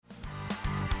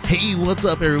Hey, what's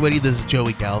up, everybody? This is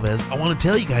Joey Galvez. I want to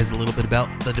tell you guys a little bit about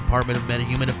the Department of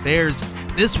Metahuman Affairs.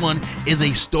 This one is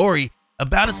a story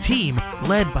about a team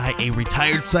led by a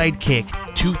retired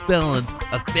sidekick, 2 felons,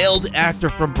 a failed actor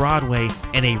from Broadway,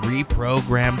 and a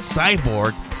reprogrammed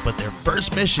cyborg. But their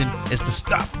first mission is to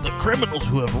stop the criminals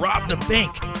who have robbed a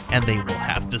bank, and they will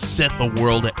have to set the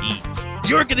world at ease.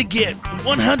 You're going to get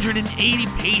 180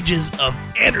 pages of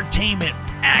entertainment,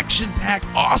 action-packed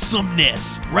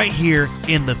awesomeness right here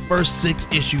in the first 6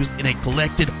 issues in a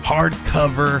collected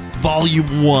hardcover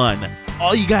volume 1.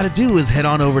 All you got to do is head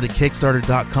on over to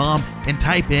Kickstarter.com and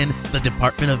type in the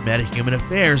Department of Metahuman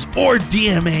Affairs or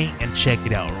DMA and check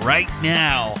it out right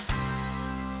now.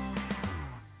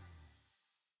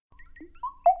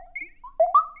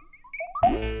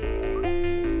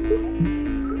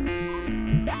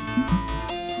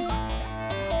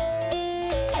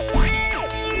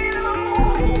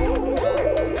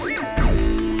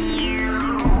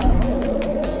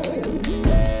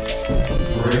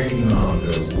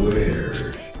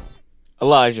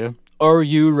 Elijah, are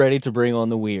you ready to bring on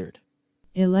the weird?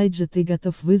 Элайджа, ты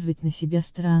готов вызвать на себя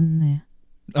странное?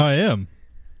 I am.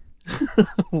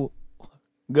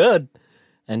 Good.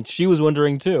 And she was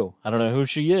wondering too. I don't know who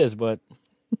she is, but...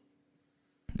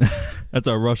 That's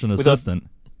our Russian assistant.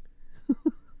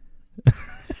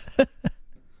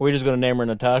 We're just going to name her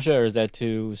Natasha, or is that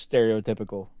too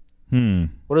stereotypical?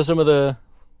 What are some of the...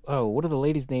 what are the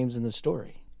ladies' names in the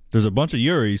story? There's a bunch of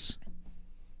Yuris.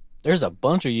 There's a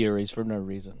bunch of Yuris for no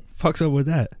reason. Fuck's up with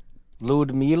that?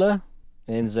 Ludmila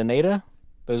and Zaneta?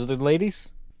 Those are the ladies?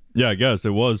 Yeah, I guess.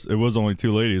 It was only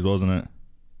 2 ladies, wasn't it?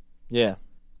 Yeah.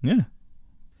 Yeah.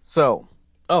 So,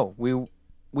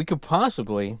 we could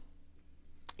possibly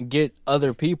get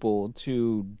other people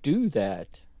to do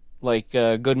that. Like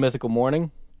Good Mythical Morning,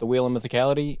 the Wheel of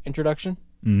Mythicality introduction.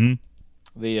 Mm-hmm.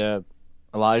 The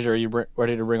Elijah, are you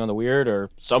ready to bring on the weird? Or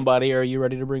somebody, are you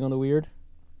ready to bring on the weird?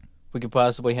 We could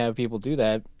possibly have people do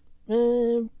that.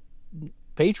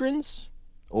 Patrons?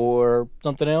 Or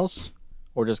something else?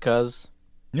 Or just cuz?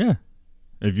 Yeah.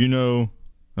 If you know,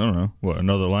 I don't know, what,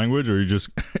 another language? Or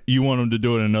you want them to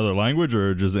do it in another language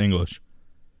or just English?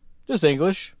 Just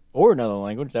English. Or another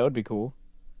language. That would be cool.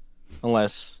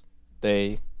 Unless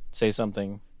they say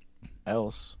something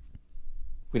else.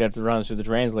 We'd have to run through the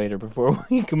translator before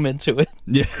we commit to it.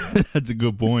 Yeah, that's a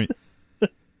good point.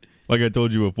 Like I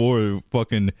told you before,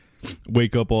 fucking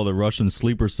wake up all the Russian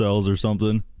sleeper cells or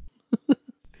something.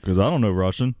 Because I don't know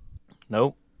Russian.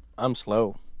 Nope. I'm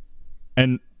slow.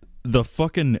 And the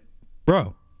fucking...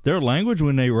 Bro, their language,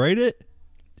 when they write it,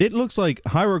 it looks like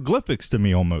hieroglyphics to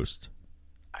me almost.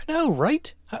 I know,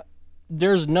 right?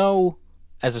 There's no...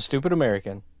 As a stupid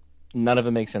American, none of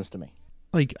it makes sense to me.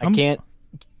 Like, I can't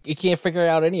figure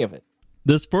out any of it.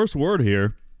 This first word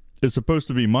here is supposed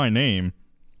to be my name,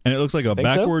 and it looks like a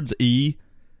backwards E,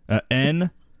 a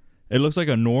N. It looks like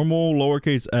a normal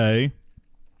lowercase a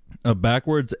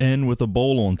backwards N with a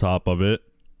bowl on top of it.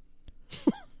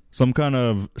 Some kind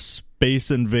of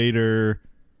Space Invader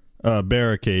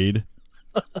barricade.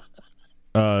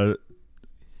 A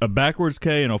backwards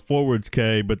K and a forwards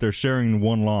K, but they're sharing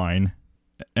one line.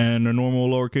 And a normal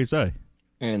lowercase a.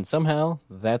 And somehow,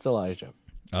 that's Elijah.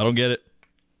 I don't get it.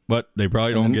 But they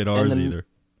probably don't get ours either.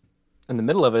 In the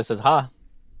middle of it says, ha.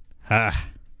 Ha.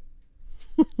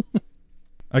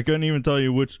 I couldn't even tell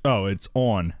you which... Oh, it's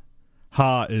on.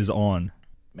 Ha is on.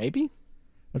 Maybe?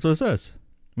 That's what it says.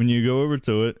 When you go over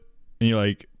to it, and you,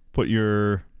 like, put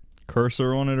your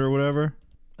cursor on it or whatever,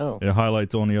 it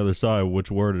highlights on the other side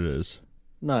which word it is.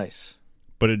 Nice.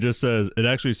 But it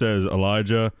actually says,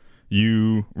 Elijah,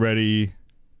 you ready,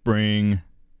 bring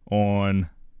on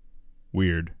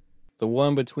weird. The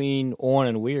one between on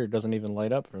and weird doesn't even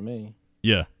light up for me.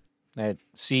 Yeah. That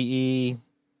CE,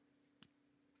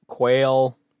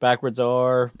 quail, backwards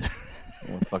R.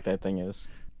 What the fuck that thing is.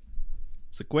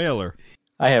 It's a quailer.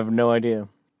 I have no idea.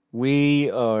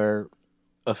 We are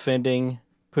offending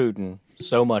Putin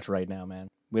so much right now, man.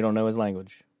 We don't know his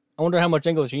language. I wonder how much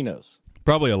English he knows.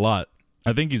 Probably a lot.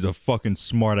 I think he's a fucking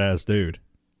smart-ass dude.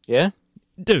 Yeah?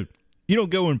 Dude, you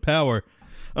don't go in power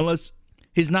unless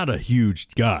he's not a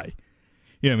huge guy.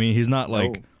 You know what I mean? He's not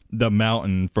like the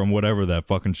Mountain from whatever that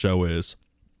fucking show is.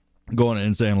 Going in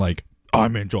and saying like,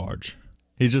 I'm in charge.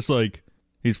 He's just like,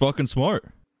 he's fucking smart.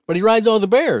 But he rides all the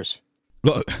bears.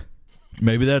 Look,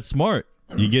 maybe that's smart.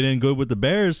 You get in good with the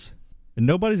bears, and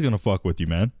nobody's going to fuck with you,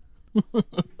 man. You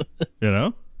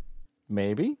know?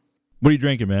 Maybe. What are you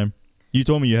drinking, man? You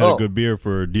told me you had a good beer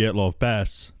for Dietlov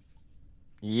Pass.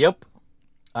 Yep.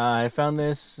 I found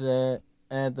this at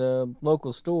the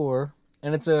local store,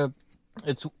 and it's the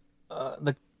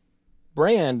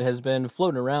brand has been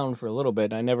floating around for a little bit.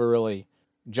 And I never really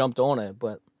jumped on it,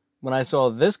 but when I saw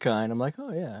this kind, I'm like,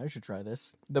 oh yeah, I should try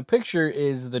this. The picture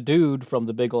is the dude from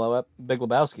the Big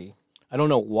Lebowski. I don't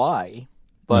know why,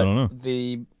 but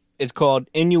it's called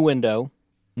Innuendo,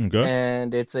 Okay.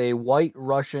 and it's a White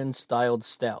Russian styled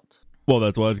stout. Well,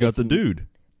 that's why it's got the dude.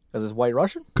 Because it's White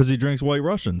Russian? Because he drinks White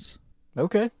Russians.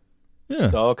 Okay. Yeah.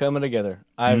 It's all coming together.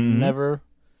 I've never,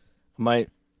 I'm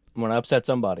going to upset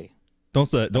somebody. Don't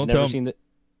say it. Don't tell him.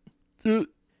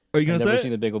 Are you going to say I've never it?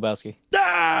 seen the Big Lebowski.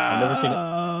 Ah! I've never seen it.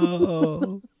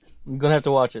 I'm going to have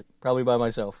to watch it, probably by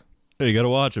myself. Hey, you got to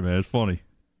watch it, man. It's funny.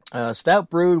 Stout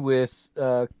brewed with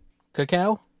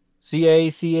cacao?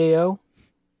 C-A-C-A-O?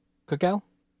 Cacao?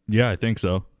 Yeah, I think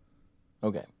so.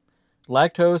 Okay.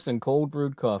 Lactose and cold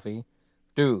brewed coffee.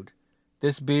 Dude,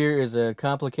 this beer is a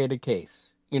complicated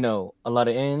case. You know, a lot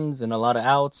of ins and a lot of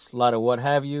outs, a lot of what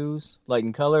have yous, light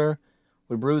in color.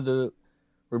 We brewed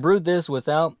this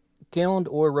without kilned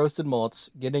or roasted malts,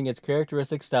 getting its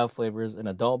characteristic stout flavors and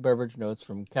adult beverage notes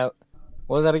from what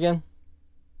was that again?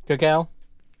 Cacao?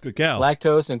 Cacao.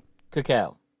 Lactose and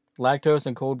cacao. Lactose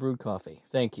and cold brewed coffee.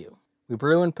 Thank you. We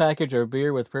brew and package our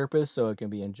beer with purpose so it can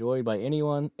be enjoyed by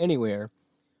anyone, anywhere,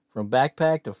 from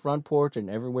backpack to front porch and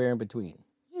everywhere in between.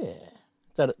 Yeah.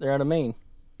 They're out of Maine.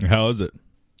 How is it?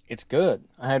 It's good.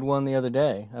 I had one the other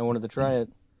day. I wanted to try it.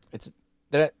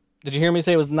 Did you hear me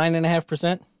say it was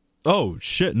 9.5%? Oh,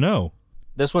 shit, no.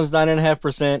 This one's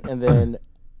 9.5%, and then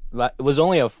it was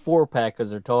only a 4-pack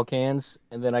because they're tall cans,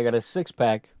 and then I got a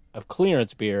 6-pack of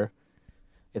clearance beer.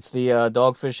 It's the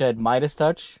Dogfish Head Midas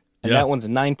Touch, and that one's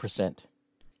 9%.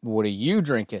 What are you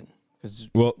drinking?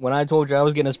 Because when I told you I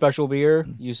was getting a special beer,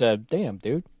 you said, damn,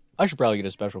 dude, I should probably get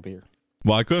a special beer.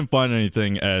 Well, I couldn't find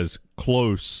anything as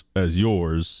close as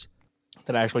yours.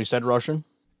 That actually said Russian?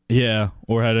 Yeah,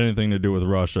 or had anything to do with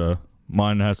Russia.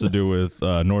 Mine has to do with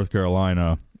North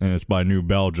Carolina, and it's by New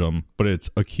Belgium, but it's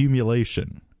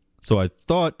accumulation. So I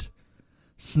thought,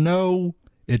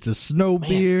 it's a snow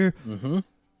beer. Mm-hmm.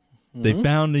 They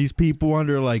found these people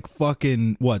under like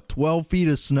fucking, 12 feet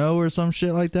of snow or some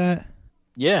shit like that?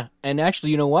 Yeah, and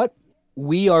actually, you know what?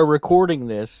 We are recording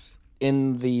this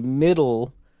in the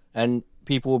middle, and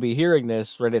people will be hearing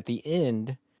this right at the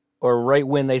end, or right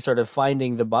when they started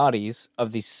finding the bodies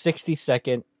of the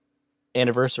 62nd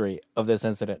anniversary of this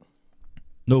incident.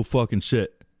 No fucking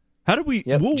shit. How did we,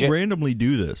 randomly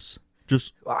do this?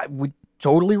 We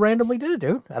totally randomly did it,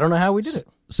 dude. I don't know how we did it.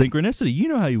 Synchronicity. You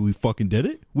know how we fucking did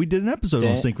it. We did an episode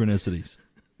on synchronicities.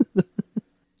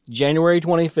 January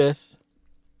 25th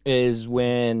is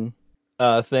when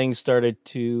things started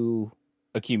to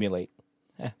accumulate.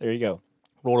 There you go.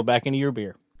 Rolled it back into your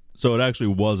beer. So it actually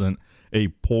wasn't a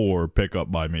pour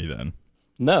pickup by me then?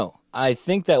 No. I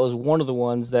think that was one of the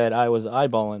ones that I was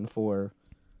eyeballing for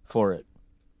it.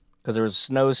 Because there was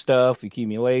snow stuff,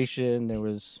 accumulation, there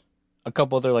was a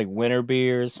couple other like winter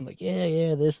beers. I'm like,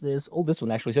 yeah, this. Oh, this one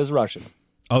actually says Russian.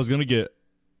 I was gonna get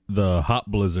the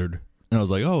Hot Blizzard, and I was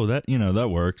like, oh, that that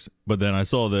works. But then I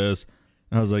saw this,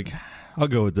 and I was like, I'll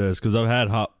go with this because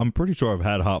I'm pretty sure I've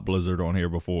had Hot Blizzard on here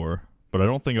before, but I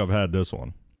don't think I've had this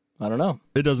one. I don't know.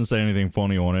 It doesn't say anything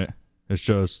funny on it. It's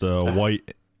just a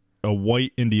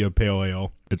white India Pale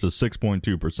Ale. It's a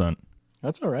 6.2%.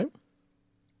 That's all right.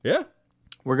 Yeah.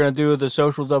 We're going to do the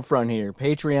socials up front here.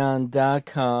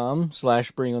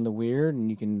 Patreon.com/BringOnTheWeird, and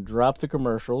you can drop the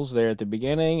commercials there at the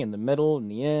beginning, in the middle,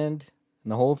 and the end,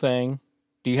 and the whole thing.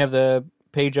 Do you have the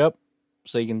page up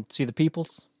so you can see the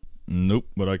peoples? Nope,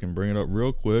 but I can bring it up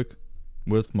real quick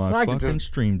with my fucking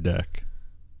Stream Deck.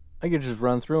 I could just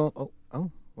run through them.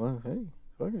 Oh, well, hey,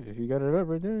 fuck it, if you got it up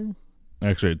right there.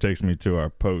 Actually, it takes me to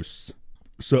our posts.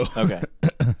 So okay.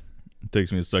 It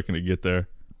takes me a second to get there.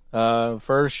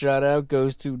 First shout out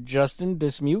goes to Justin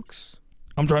Dismukes.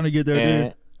 I'm trying to get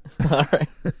there, dude. All right.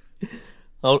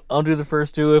 I'll do the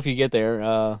first two if you get there.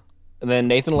 And then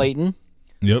Nathan Layton.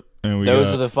 Yep. And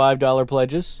those are the $5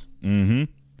 pledges. Mm-hmm.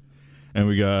 And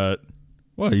we got,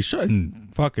 well, you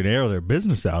shouldn't fucking air their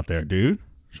business out there, dude.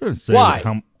 Shouldn't say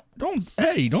why?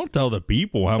 Don't tell the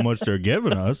people how much they're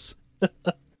giving us.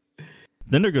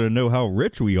 Then they're gonna know how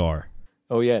rich we are.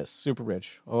 Oh yes, super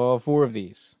rich. All 4 of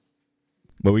these.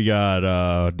 But we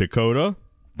got Dakota.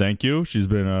 Thank you. She's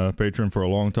been a patron for a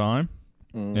long time.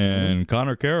 Mm-hmm. And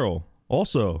Connor Carroll,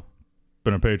 also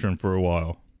been a patron for a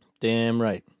while. Damn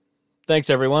right. Thanks,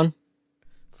 everyone,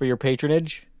 for your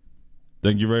patronage.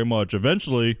 Thank you very much.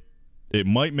 Eventually, it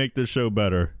might make this show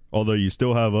better, although you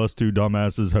still have us two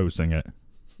dumbasses hosting it.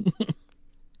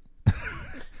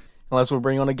 Unless we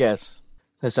bring on a guest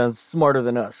that sounds smarter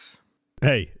than us.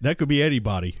 Hey, that could be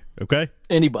anybody, okay?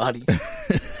 Anybody.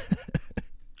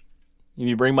 If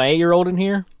you bring my 8-year-old in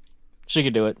here, She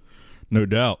could do it. No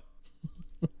doubt.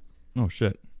 Oh,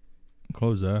 shit.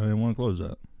 Close that. I didn't want to close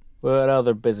that. What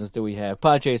other business do we have?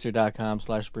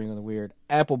 Podchaser.com/bringontheweird.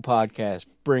 Apple Podcast,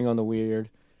 Bring on the Weird.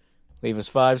 Leave us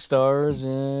 5 stars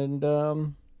and,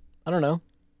 I don't know.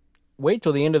 Wait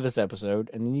till the end of this episode,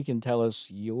 and then you can tell us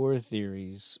your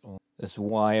theories on this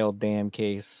wild damn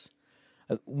case.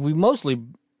 We mostly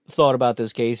thought about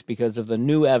this case because of the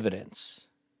new evidence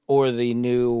or the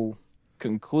new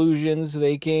conclusions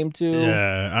they came to.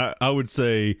 Yeah, I would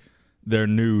say their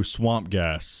new swamp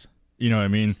gas. You know what I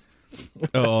mean?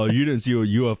 Oh, you didn't see a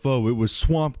UFO. It was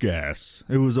swamp gas.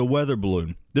 It was a weather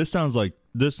balloon. This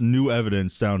new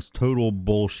evidence sounds total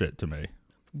bullshit to me.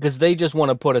 Because they just want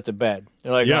to put it to bed.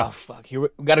 They're like, Yeah. oh, fuck, we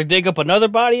got to dig up another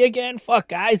body again? Fuck,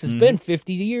 guys, it's been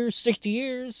 50 years, 60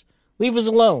 years. Leave us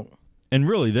alone. And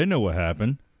really, they know what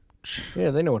happened.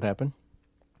 Yeah, they know what happened.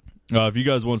 If you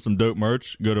guys want some dope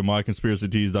merch, go to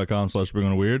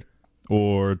myconspiracytees.com/bringontheweird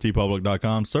or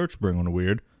tpublic.com, search Bring on the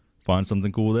Weird. Find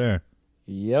something cool there.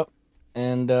 Yep.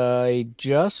 And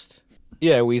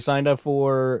we signed up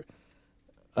for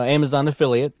Amazon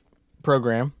affiliate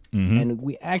program. And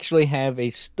we actually have a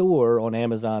store on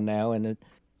Amazon now. And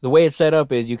the way it's set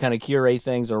up is you kind of curate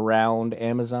things around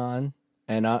Amazon.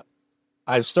 And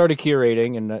I've started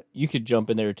curating, and you could jump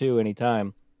in there too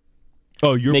anytime.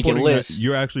 Oh, you're Making putting lists.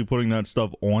 you're actually putting that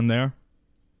stuff on there?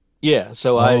 Yeah,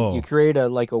 so you create a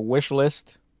wish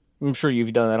list. I'm sure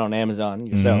you've done that on Amazon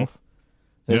yourself.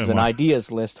 This Yeah, is an well. ideas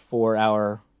list for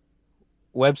our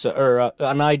website, or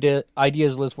an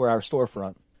ideas list for our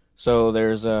storefront. So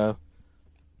there's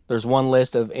one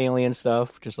list of alien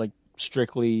stuff, just like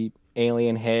strictly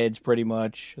alien heads, pretty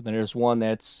much. And then there's one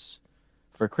that's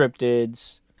for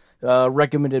cryptids,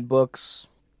 recommended books,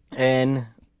 and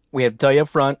we have to tell you up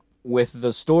front with the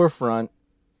storefront.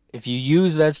 If you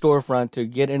use that storefront to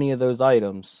get any of those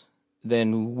items,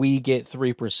 then we get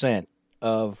 3%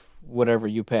 of whatever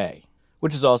you pay,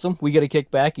 which is awesome. We get a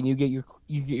kickback, and you get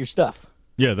your stuff.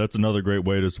 Yeah, that's another great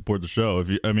way to support the show. If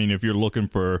you're looking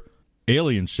for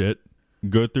alien shit,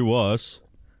 go through us,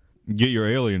 get your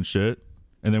alien shit,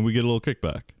 and then we get a little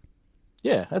kickback.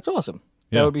 Yeah, that's awesome.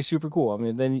 Yeah. That would be super cool. I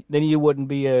mean, then you wouldn't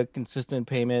be a consistent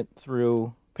payment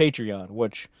through Patreon,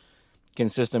 which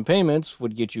consistent payments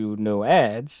would get you no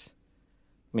ads.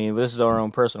 I mean, this is our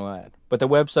own personal ad. But the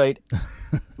website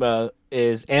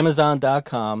is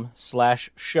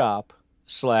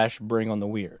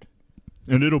amazon.com/shop/bringontheweird.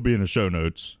 And it'll be in the show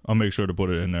notes. I'll make sure to put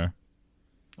it in there,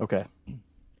 Okay.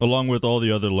 along with all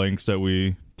the other links that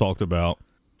we talked about.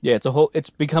 Yeah, it's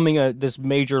becoming this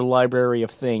major library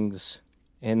of things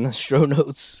in the show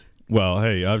notes. Well,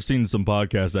 hey, I've seen some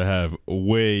podcasts that have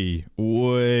way,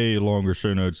 way longer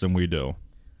show notes than we do.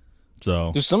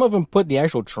 So, Do some of them put the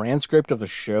actual transcript of the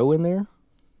show in there?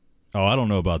 I don't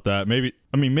know about that. Maybe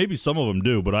some of them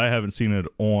do, but I haven't seen it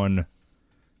on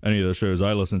any of the shows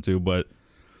I listen to. But,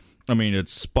 I mean,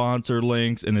 it's sponsor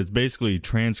links, and it's basically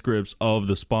transcripts of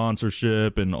the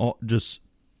sponsorship and all, just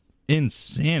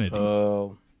insanity.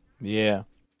 Oh, yeah.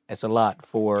 It's a lot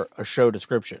for a show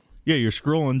description. Yeah, you're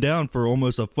scrolling down for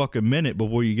almost a fucking minute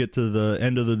before you get to the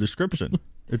end of the description.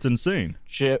 It's insane.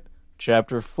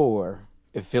 Chapter 4,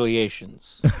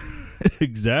 Affiliations.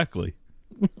 Exactly.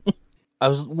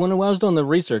 When I was doing the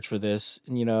research for this,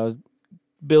 and,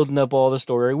 building up all the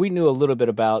story, we knew a little bit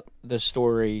about this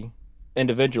story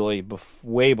individually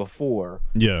way before.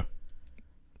 Yeah.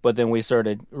 But then we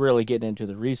started really getting into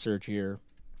the research here.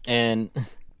 And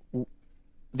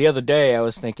the other day I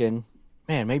was thinking,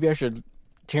 man, maybe I should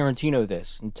Tarantino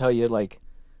this and tell you like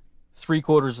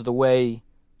 3/4 of the way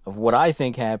of what I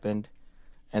think happened,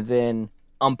 and then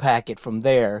unpack it from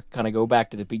there, kind of go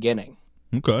back to the beginning.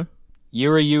 Okay.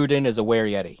 Yuri Yudin is a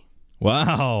were-yeti.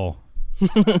 Wow.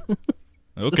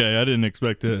 Okay, I didn't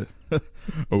expect it.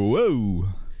 Whoa.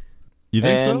 You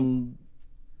think so?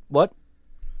 What?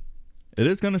 It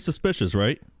is kind of suspicious,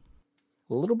 right?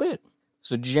 A little bit.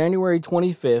 So January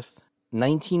 25th,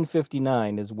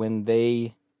 1959 is when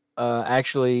they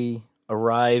actually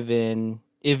arrive in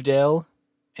Ivdale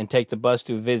and take the bus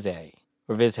to Vizhay.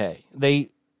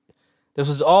 This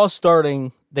was all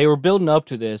starting, they were building up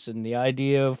to this, and the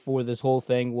idea for this whole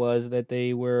thing was that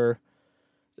they were,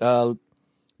 the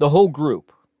whole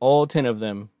group, all 10 of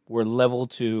them, were level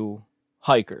 2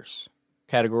 hikers,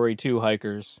 category 2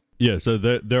 hikers. Yeah, so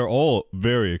they're all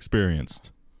very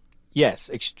experienced. Yes,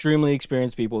 extremely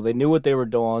experienced people. They knew what they were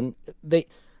doing. They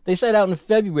set out in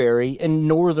February in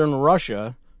northern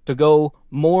Russia to go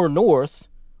more north.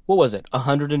 What was it,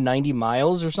 190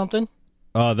 miles or something?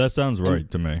 That sounds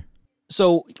right to me.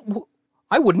 So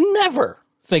I would never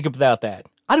think about that.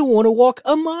 I don't want to walk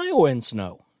a mile in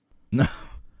snow. No,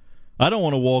 I don't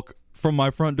want to walk from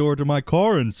my front door to my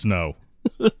car in snow.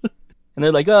 And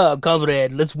they're like, "Oh,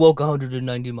 comrade, let's walk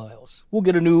 190 miles. We'll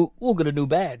get a new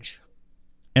badge."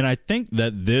 And I think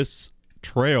that this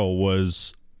trail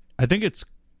was, I think it's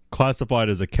classified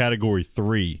as a category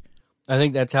 3. I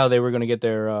think that's how they were going to get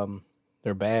their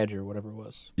badge or whatever it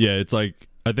was. Yeah, it's like,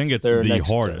 I think it's Their the next,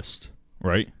 hardest,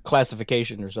 right?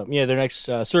 Classification or something. Yeah, their next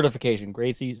certification,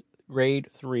 grade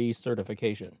 3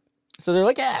 certification. So they're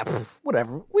like,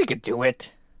 whatever, we could do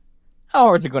it. How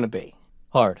hard's it going to be?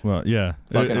 Hard. Well, yeah.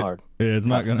 Fucking hard. It's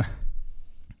not going to.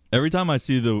 Every time I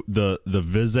see the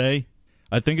Vizay,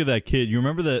 I think of that kid. You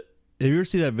remember that? Have you ever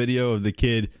seen that video of the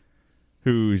kid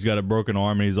who's got a broken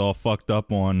arm and he's all fucked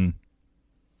up on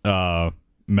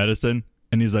medicine?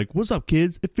 And he's like, "What's up,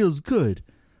 kids? It feels good.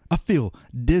 I feel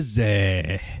dizzy.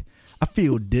 I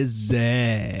feel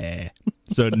dizzy."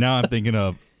 So now I'm thinking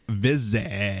of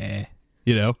Vizay,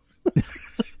 you know?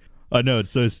 I know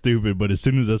it's so stupid, but as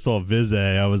soon as I saw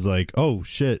Vizay, I was like, "Oh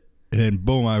shit!" And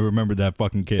boom, I remembered that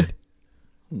fucking kid.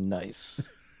 Nice.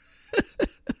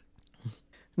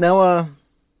 Now,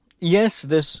 yes,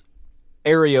 this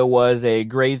area was a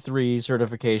grade 3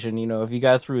 certification. You know, if you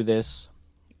got through this,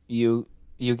 you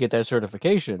get that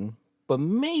certification. But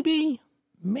maybe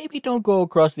don't go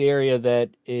across the area that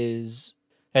has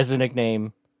the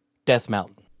nickname Death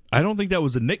Mountain. I don't think that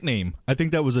was a nickname. I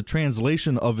think that was a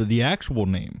translation of the actual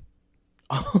name.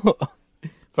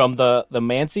 From the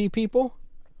Mansi people?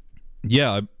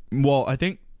 Yeah, well, I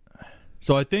think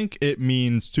it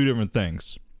means two different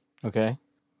things. Okay.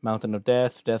 Mountain of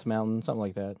Death, Death Mountain, something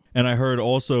like that. And I heard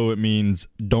also it means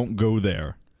 "don't go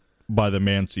there" by the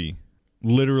Mansi.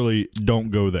 Literally, don't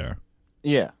go there.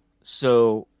 Yeah.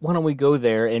 So why don't we go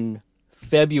there in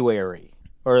February,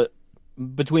 or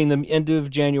between the end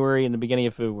of January and the beginning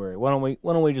of February? Why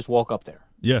don't we just walk up there?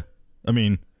 Yeah, I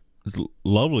mean, it's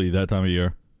lovely that time of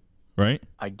year, right?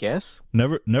 I guess.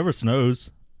 Never snows.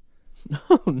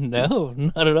 No,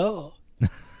 not at all.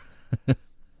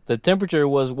 The temperature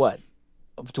was what?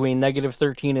 Between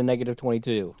 -13 and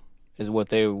 -22 is what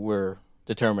they were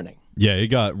determining. Yeah, it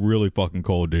got really fucking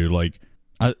cold, dude. Like,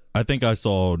 I think I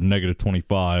saw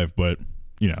 -25, but,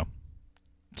 you know,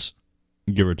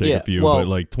 give or take a few. But,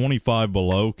 like, 25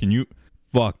 below,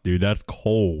 fuck, dude, that's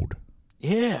cold.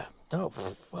 Yeah, no,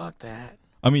 fuck that.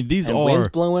 I mean, wind's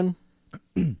blowing.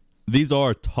 These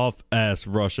are tough-ass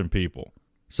Russian people.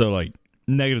 So, like,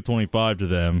 -25 to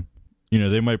them, you know,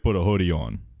 they might put a hoodie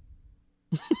on.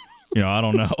 You know, I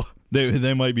don't know.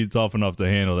 They might be tough enough to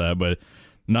handle that, but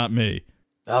not me.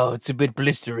 Oh, it's a bit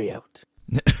blistery out.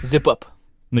 Zip up.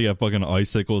 They got fucking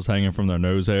icicles hanging from their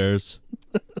nose hairs.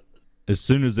 As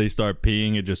soon as they start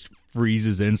peeing, it just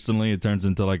freezes instantly. It turns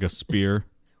into like a spear.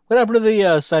 What happened to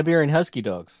the Siberian Husky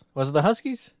dogs? Was it the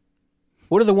Huskies?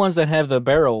 What are the ones that have the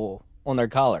barrel on their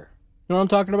collar? You know what I'm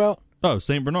talking about? Oh,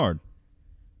 St. Bernard.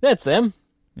 That's them.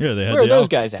 Yeah, they had. Where are those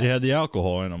guys at? They had the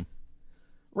alcohol in them.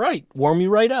 Right. Warm you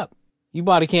right up. Your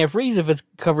body can't freeze if it's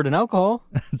covered in alcohol.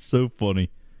 It's so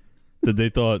funny that they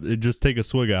thought it'd just take a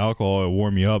swig of alcohol and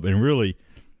warm you up, and really,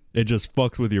 it just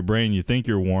fucks with your brain. You think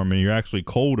you're warm, and you're actually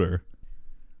colder.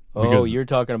 Oh, you're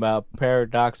talking about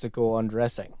paradoxical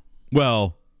undressing.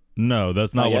 Well, no,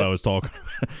 that's not what I was talking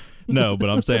about. No, but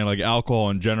I'm saying, like, alcohol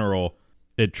in general,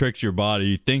 it tricks your body.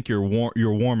 You think you're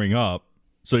warming up.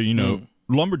 So, you know,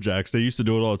 lumberjacks, they used to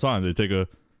do it all the time. They take a,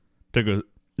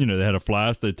 you know, they had a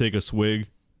flask, they take a swig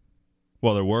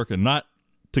while they're working, not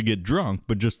to get drunk,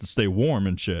 but just to stay warm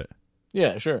and shit.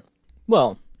 Yeah, sure.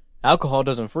 Well, alcohol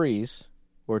doesn't freeze,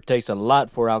 or it takes a lot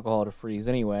for alcohol to freeze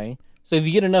anyway. So if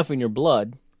you get enough in your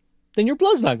blood, then your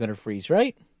blood's not going to freeze,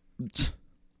 right?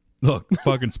 Look,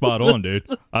 fucking spot on, dude.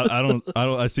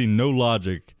 I see no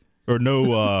logic or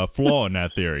no flaw in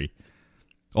that theory.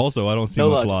 Also, I don't see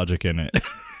much logic in it.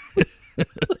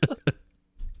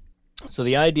 So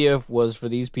the idea was for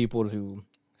these people to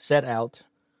set out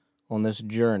on this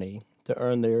journey to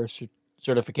earn their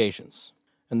certifications.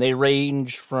 And they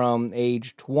range from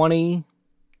age 20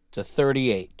 to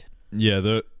 38. Yeah,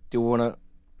 Do you want to...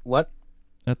 What?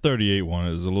 That 38 one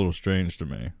is a little strange to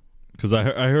me. Because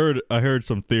I heard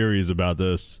some theories about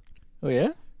this. Oh, yeah?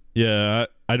 Yeah,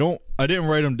 I didn't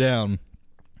write them down,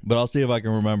 but I'll see if I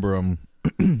can remember them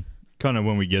kind of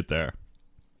when we get there.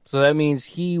 So that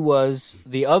means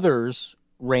the others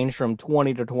range from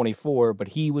 20 to 24, but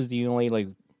he was the only, like,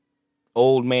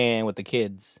 old man with the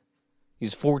kids.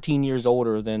 He's 14 years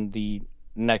older than the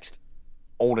next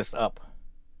oldest up.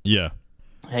 Yeah.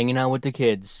 Hanging out with the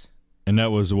kids. And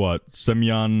that was what?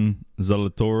 Semyon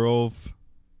Zolotaryov?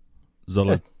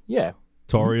 Yeah.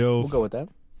 Taryov? We'll go with that.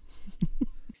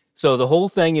 So the whole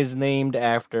thing is named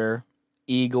after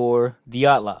Igor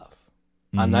Dyatlov.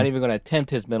 I'm not even going to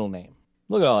attempt his middle name.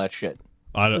 Look at all that shit.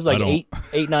 There's like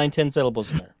 8, 9, 10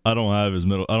 syllables in there. I don't have his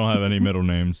middle. I don't have any middle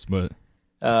names, but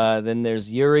then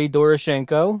there's Yuri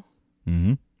Doroshenko.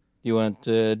 Mm-hmm. You want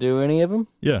to do any of them?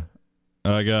 Yeah,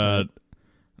 I got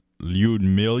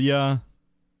Lyudmila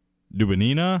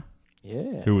Dubinina,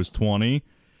 who was 20.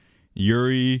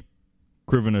 Yuri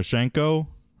Krivonishenko,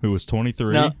 who was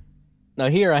 23. Now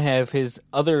here I have his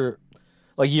other,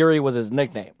 like Yuri was his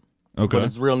nickname. Okay. But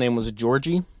his real name was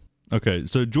Georgie. Okay,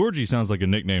 so Georgie sounds like a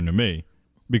nickname to me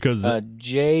because not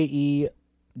Georgiy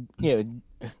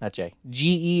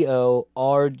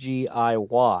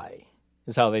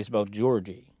is how they spell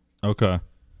Georgie. Okay.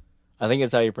 I think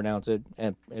it's how you pronounce it,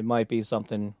 and it might be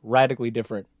something radically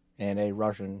different in a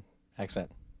Russian accent.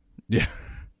 Yeah.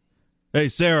 Hey,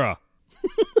 Sarah.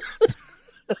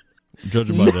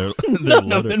 Judging by their None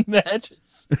letter. of it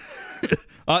matches.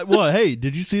 Well, hey,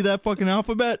 did you see that fucking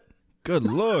alphabet? Good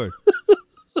Lord.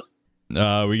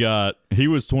 He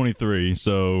was 23,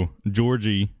 so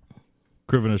Georgie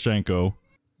Krivonishenko.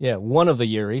 Yeah, one of the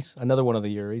Yuris. Another one of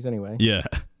the Yuris, anyway. Yeah.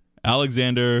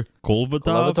 Alexander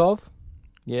Kolovatov?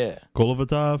 Yeah.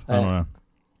 Kolovatov? I don't know.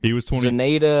 He was 20.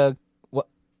 Zenaida, what?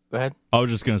 Go ahead. I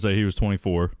was just going to say he was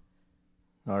 24.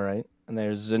 All right. And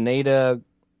there's Zenaida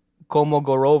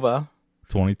Komogorova.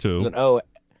 22. There's an O.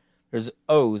 There's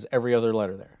O's every other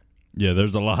letter there. Yeah,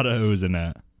 there's a lot of O's in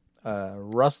that.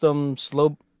 Rustam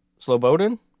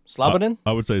Slobodin? Slobodin?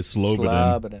 I would say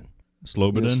Slobodin.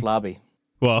 Slobodin? Slobby.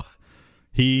 Well,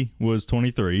 he was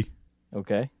 23.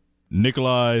 Okay.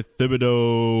 Nikolai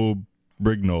Thibodeau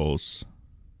Brignoles,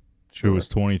 who was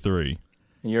 23.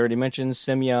 And you already mentioned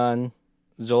Semyon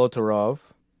Zolotarov.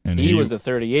 And he was the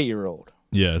 38-year-old.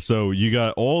 Yeah, so you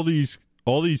got all these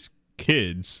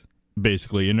kids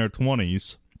basically in their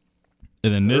 20s,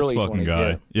 and then this Early fucking 20s,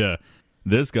 guy, yeah,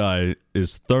 this guy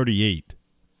is 38.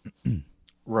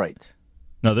 Right.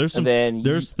 Now there's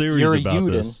theories Yuri about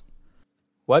Yudin. this.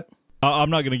 What? I'm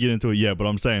not going to get into it yet, but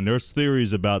I'm saying there's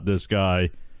theories about this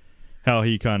guy, how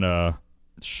he kind of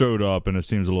showed up, and it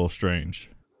seems a little strange.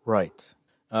 Right.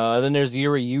 Then there's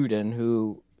Yuri Yudin,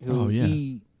 who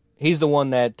he's the one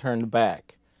that turned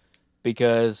back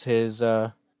because his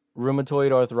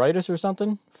rheumatoid arthritis or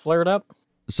something flared up.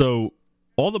 So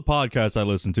all the podcasts I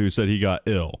listened to said he got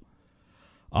ill.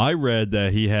 I read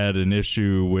that he had an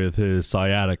issue with his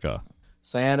sciatica.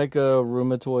 Sciatica,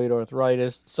 rheumatoid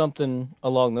arthritis, something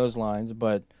along those lines.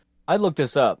 But I looked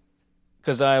this up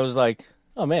because I was like,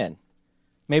 oh man,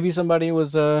 maybe somebody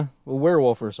was a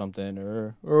werewolf or something,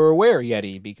 or a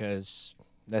were-yeti, because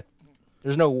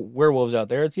there's no werewolves out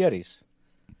there, it's yetis.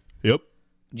 Yep.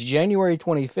 January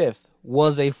 25th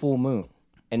was a full moon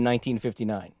in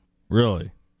 1959.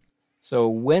 Really? So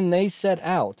when they set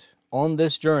out on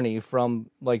this journey from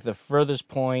like the furthest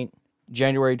point,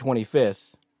 January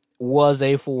 25th, was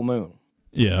a full moon.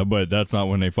 Yeah, but that's not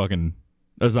when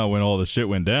all the shit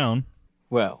went down.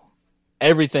 Well,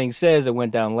 everything says it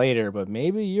went down later, but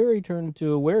maybe Yuri turned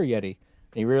into a were-yeti.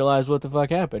 And he realized what the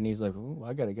fuck happened. He's like, ooh,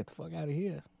 I gotta get the fuck out of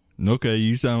here. Okay,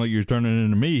 you sound like you're turning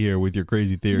into me here with your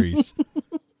crazy theories.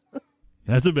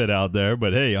 That's a bit out there,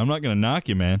 but hey, I'm not gonna knock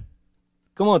you, man.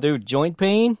 Come on, dude. Joint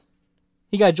pain?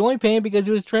 He got joint pain because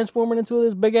he was transforming into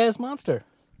this big-ass monster.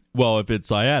 Well, if it's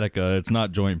sciatica, it's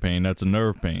not joint pain. That's a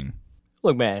nerve pain.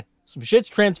 Look, man, some shit's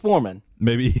transforming.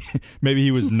 Maybe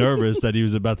he was nervous that he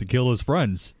was about to kill his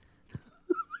friends.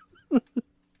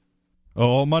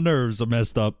 Oh, my nerves are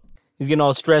messed up. He's getting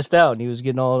all stressed out, and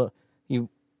he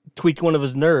tweaked one of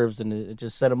his nerves, and it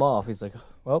just set him off. He's like,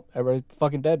 well, everybody's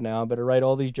fucking dead now. I better write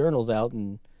all these journals out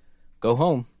and go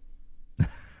home.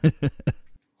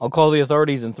 I'll call the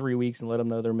authorities in 3 weeks and let them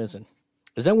know they're missing.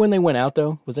 Is that when they went out,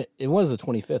 though? It was the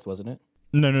 25th, wasn't it?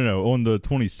 No. On the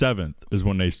 27th is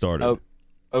when they started. Oh,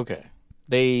 okay.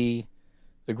 The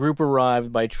group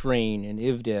arrived by train in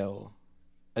Ivdel,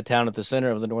 a town at the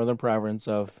center of the northern province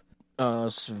of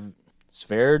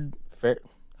Sverd.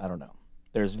 I don't know.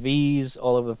 There's V's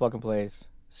all over the fucking place.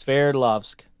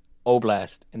 Sverdlovsk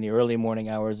Oblast in the early morning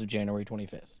hours of January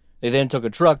 25th. They then took a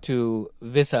truck to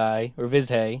Vizhay,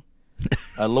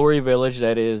 a Lori village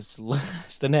that is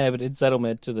last inhabited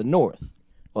settlement to the north.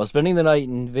 While spending the night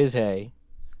in Vizhay,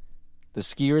 the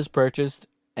skiers purchased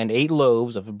and ate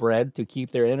loaves of bread to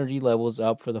keep their energy levels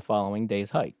up for the following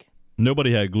day's hike.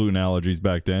 Nobody had gluten allergies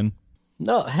back then.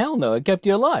 No, hell no. It kept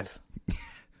you alive.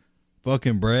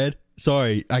 Fucking bread?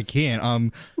 Sorry, I can't.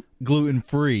 I'm gluten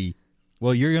free.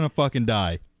 Well, you're gonna fucking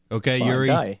die. Okay, Fine, Yuri?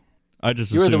 die. I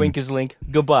just You're assumed, the Winkus Link.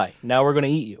 Goodbye. Now we're gonna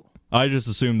eat you. I just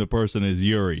assume the person is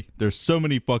Yuri. There's so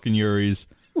many fucking Yuris.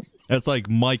 That's like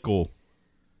Michael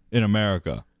in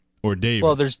America. Or David.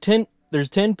 Well, there's 10 there's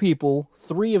 10 people,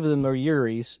 3 of them are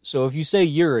Yuris. So if you say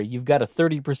Yuri, you've got a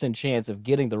 30% chance of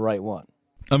getting the right one.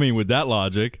 I mean, with that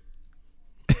logic,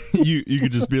 you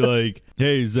could just be like,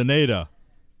 hey, Zaneta.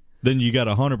 Then you got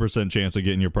a 100% chance of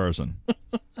getting your person.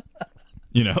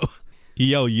 You know? You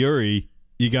yell Yuri,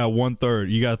 you got 1/3.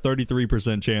 You got a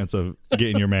 33% chance of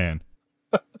getting your man.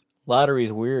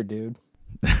 Lottery's weird, dude.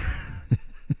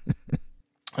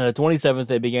 27th,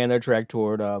 they began their trek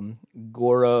toward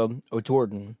Gora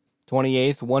Otorden.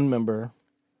 28th, one member,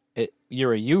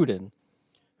 Yuri Yudin,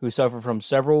 who suffered from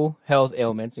several health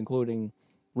ailments, including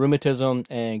rheumatism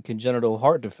and congenital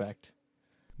heart defect.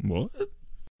 What?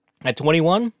 At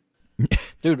 21,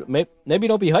 dude, maybe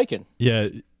don't be hiking. Yeah,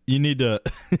 you need to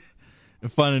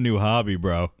find a new hobby,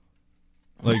 bro.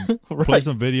 Like, Right. play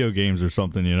some video games or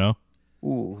something, you know?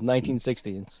 Ooh,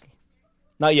 1960.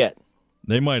 Not yet.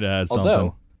 They might have had something.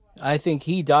 Although, I think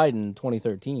he died in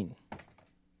 2013.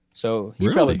 So he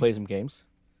Really? probably played some games.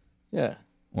 Yeah.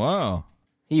 Wow.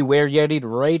 He were-yetied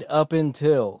right up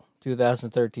until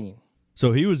 2013.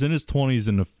 So he was in his 20s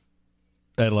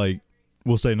at, like,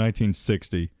 we'll say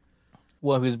 1960.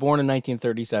 Well, he was born in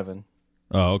 1937.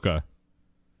 Oh, okay.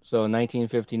 So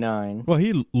 1959. Well,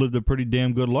 he lived a pretty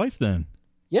damn good life then.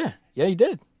 Yeah, he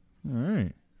did. All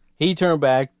right. He turned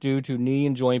back due to knee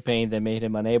and joint pain that made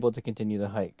him unable to continue the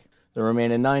hike. The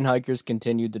remaining 9 hikers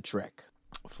continued the trek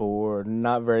for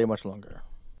not very much longer.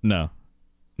 No,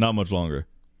 not much longer.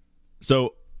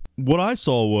 So what I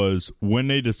saw was when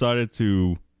they decided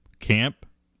to camp,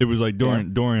 it was like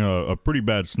during a pretty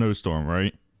bad snowstorm,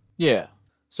 right? Yeah.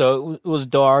 So it was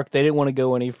dark. They didn't want to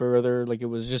go any further. Like, it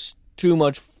was just too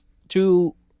much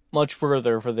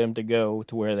further for them to go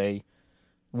to where they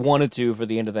wanted to for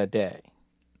the end of that day.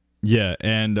 Yeah,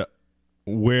 and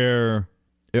where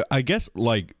I guess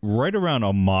like right around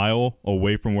a mile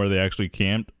away from where they actually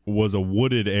camped was a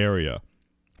wooded area,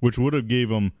 which would have gave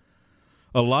them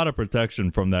a lot of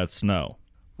protection from that snow.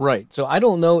 Right. So I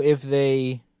don't know if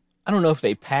they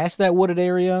passed that wooded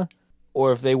area,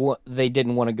 or if they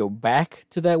didn't want to go back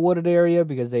to that wooded area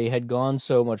because they had gone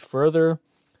so much further.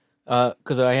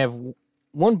 Because I have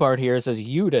one part here that says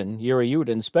Yuri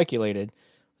Yudin speculated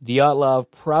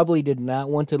Dyatlov probably did not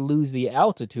want to lose the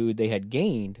altitude they had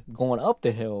gained going up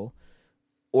the hill,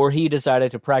 or he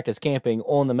decided to practice camping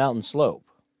on the mountain slope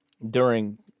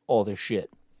during all this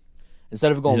shit.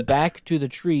 Instead of going back to the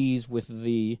trees with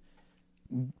the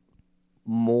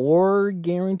more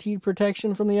guaranteed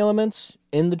protection from the elements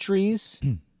in the trees,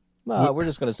 we're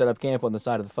just going to set up camp on the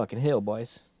side of the fucking hill,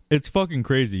 boys. It's fucking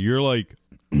crazy. You're like,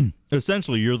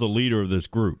 essentially, you're the leader of this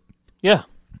group. Yeah.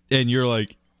 And you're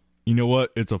like, you know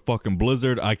what? It's a fucking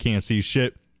blizzard. I can't see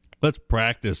shit. Let's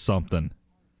practice something.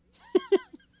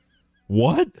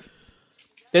 What?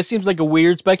 That seems like a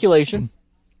weird speculation.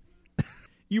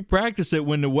 You practice it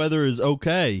when the weather is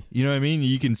okay. You know what I mean?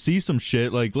 You can see some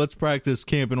shit. Like, let's practice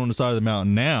camping on the side of the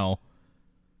mountain now.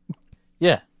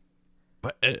 Yeah.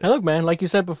 But Hey, look, man, like you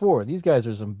said before, these guys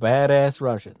are some badass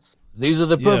Russians. These are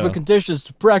the perfect conditions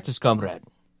to practice, comrade.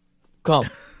 Come.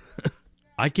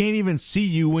 I can't even see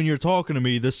you when you're talking to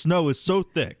me. The snow is so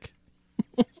thick.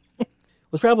 It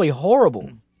was probably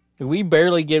horrible. We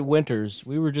barely get winters.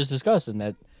 We were just discussing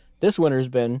that this winter's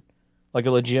been like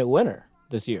a legit winter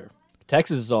this year.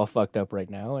 Texas is all fucked up right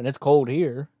now, and it's cold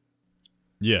here.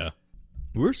 Yeah.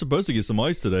 We were supposed to get some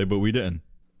ice today, but we didn't.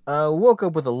 Woke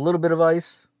up with a little bit of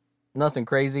ice. Nothing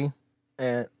crazy.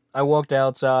 And I walked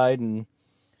outside and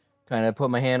kind of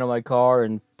put my hand on my car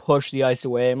and pushed the ice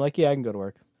away. I'm like, yeah, I can go to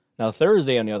work. Now,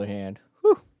 Thursday, on the other hand,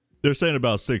 They're saying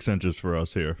about 6 inches for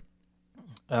us here.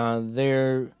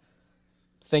 they're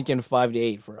thinking 5 to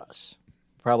 8 for us.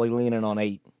 Probably leaning on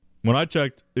 8. When I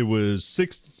checked, it was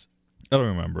 6. I don't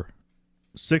remember.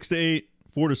 6 to 8,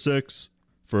 4 to 6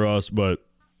 for us, but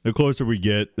the closer we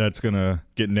get, that's going to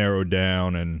get narrowed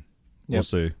down, and we'll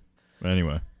see.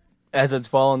 Anyway. As it's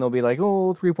falling, they'll be like,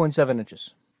 3.7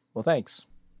 inches. Well, thanks.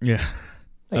 Yeah.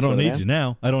 I don't need man. you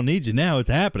now. I don't need you now. It's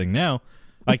happening now.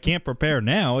 I can't prepare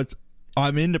now.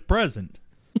 I'm in the present.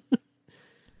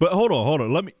 But hold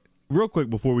on. Let me real quick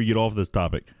before we get off this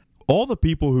topic. All the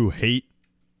people who hate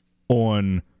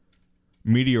on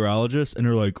meteorologists and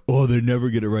are like, "Oh, they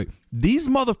never get it right." These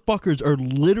motherfuckers are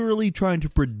literally trying to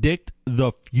predict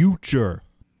the future.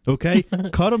 Okay?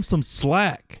 Cut them some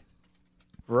slack.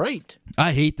 Right.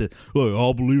 I hate that. Look,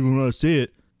 I'll believe it when I see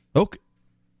it.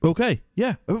 Okay.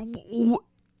 Yeah.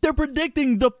 They're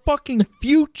predicting the fucking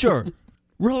future.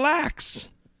 Relax.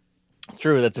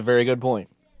 True, that's a very good point.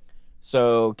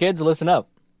 So, kids, listen up.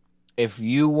 If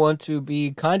you want to be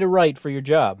kind of right for your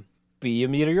job, be a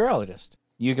meteorologist.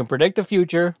 You can predict the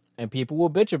future, and people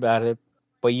will bitch about it,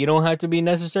 but you don't have to be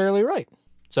necessarily right.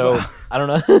 So, I don't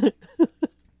know.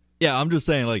 Yeah, I'm just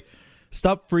saying, like,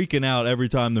 stop freaking out every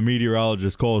time the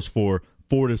meteorologist calls for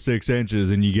 4 to 6 inches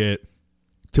and you get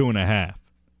 2.5.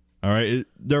 All right?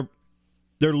 They're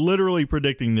literally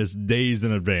predicting this days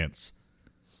in advance.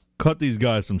 Cut these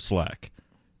guys some slack.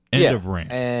 End of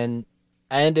rant. And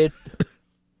it,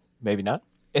 maybe not.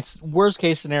 It's worst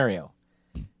case scenario.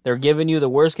 They're giving you the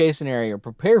worst case scenario.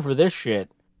 Prepare for this shit.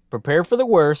 Prepare for the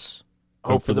worst.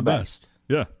 Hope for the best.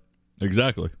 Yeah,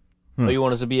 exactly. Oh, you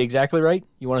want us to be exactly right?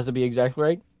 You want us to be exactly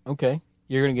right? Okay.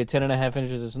 You're going to get 10.5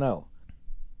 inches of snow.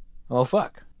 Oh,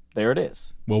 fuck. There it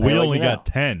is. Well, we only got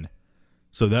 10,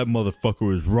 so that motherfucker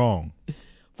was wrong.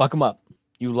 Fuck him up.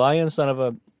 You lying son of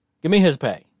a... Give me his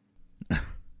pay.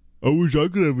 I wish I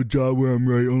could have a job where I'm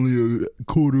right only a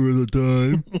quarter of the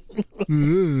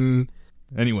time.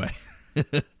 Anyway.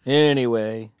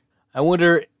 Anyway. I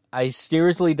wonder... I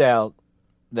seriously doubt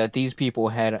that these people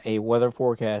had a weather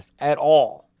forecast at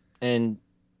all in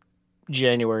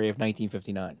January of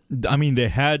 1959. I mean, they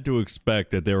had to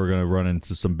expect that they were going to run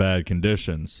into some bad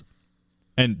conditions.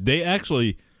 And they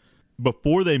actually,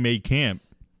 before they made camp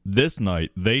this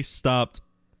night, they stopped,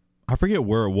 I forget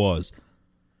where it was,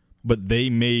 but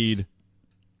they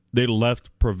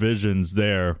left provisions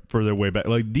there for their way back.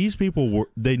 Like, these people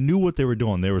they knew what they were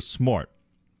doing. They were smart.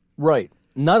 Right.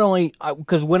 Not only,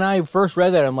 because when I first read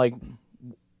that, I'm like,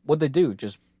 what'd they do?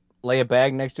 Just lay a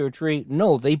bag next to a tree?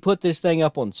 No, they put this thing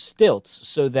up on stilts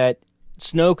so that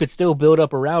snow could still build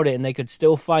up around it and they could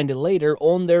still find it later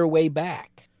on their way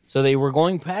back. So they were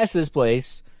going past this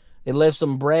place. They left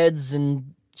some breads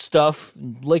and stuff,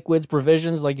 liquids,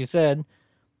 provisions, like you said,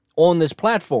 on this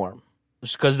platform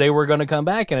just because they were going to come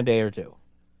back in a day or two.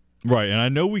 Right, and I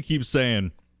know we keep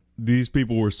saying these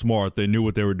people were smart. They knew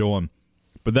what they were doing.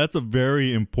 But that's a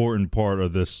very important part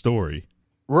of this story.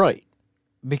 Right.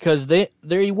 Because they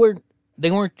weren't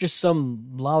just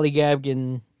some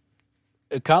lollygagging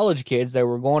college kids that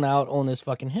were going out on this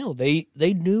fucking hill. They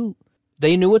knew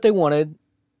what they wanted.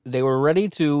 They were ready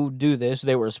to do this.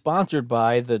 They were sponsored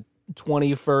by the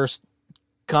 21st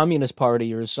Communist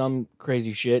Party or some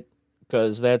crazy shit,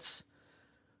 because that's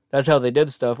how they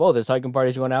did stuff. Oh, this hiking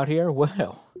party's going out here?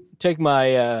 Well, take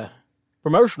my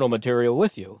promotional material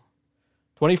with you.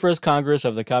 21st Congress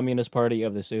of the Communist Party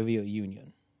of the Soviet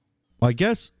Union. Well, I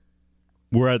guess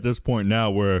we're at this point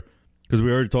now where, because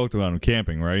we already talked about them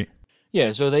camping, right?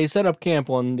 Yeah, so they set up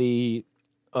camp on the,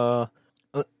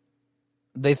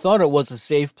 they thought it was a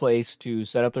safe place to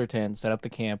set up their tent, set up the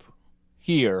camp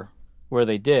here, where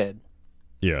they did.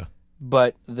 Yeah.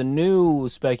 But the new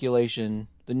speculation,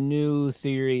 the new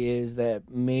theory is that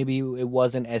maybe it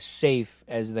wasn't as safe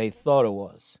as they thought it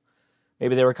was.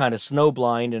 Maybe they were kind of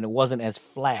snowblind and it wasn't as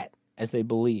flat as they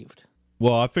believed.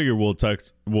 Well, I figure we'll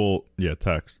text. I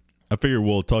figure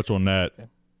we'll touch on that,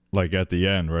 like, at the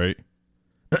end, right?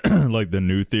 Like the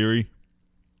new theory.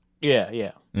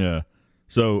 Yeah.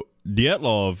 So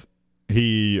Dyatlov,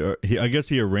 he I guess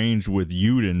he arranged with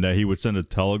Yudin that he would send a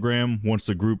telegram once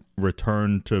the group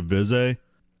returned to Vizay,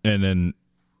 and then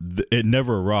it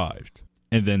never arrived.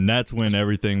 And then that's when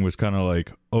everything was kind of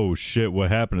like, oh shit, what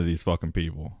happened to these fucking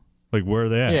people? Like, where are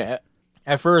they at? Yeah.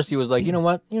 At first, he was like, you know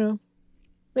what?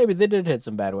 Maybe they did hit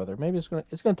some bad weather. Maybe it's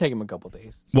gonna take him a couple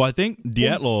days. Well, I think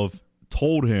Dyatlov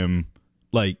told him,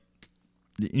 like,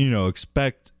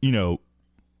 expect,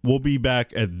 we'll be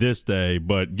back at this day,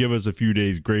 but give us a few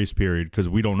days grace period because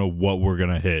we don't know what we're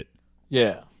gonna hit.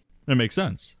 Yeah. That makes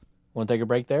sense. Want to take a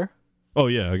break there? Oh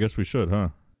yeah, I guess we should, huh?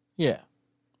 Yeah,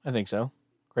 I think so.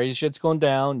 Crazy shit's going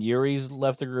down. Yuri's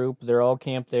left the group. They're all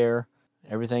camped there.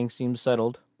 Everything seems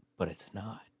settled. But it's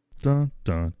not. Dun,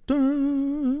 dun,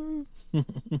 dun.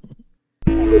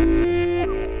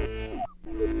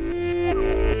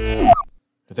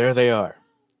 There they are,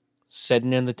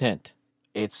 sitting in the tent.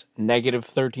 It's negative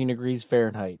 13 degrees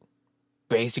Fahrenheit.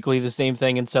 Basically the same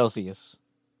thing in Celsius.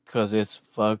 Because it's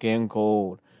fucking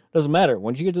cold. Doesn't matter.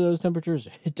 Once you get to those temperatures,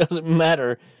 it doesn't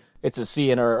matter. It's a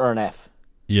C or an F.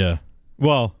 Yeah.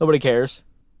 Well. Nobody cares.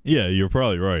 Yeah, you're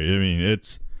probably right. I mean,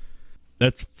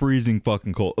 that's freezing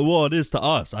fucking cold. Well, it is to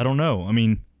us. I don't know. I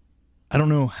mean, I don't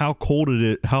know how cold it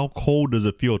is. How cold does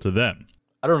it feel to them?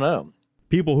 I don't know.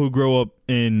 People who grow up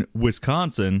in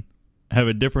Wisconsin have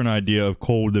a different idea of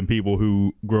cold than people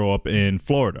who grow up in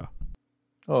Florida.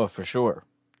 Oh, for sure.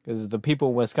 Because the people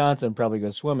in Wisconsin probably go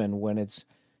swimming when it's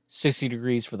 60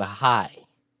 degrees for the high.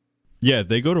 Yeah,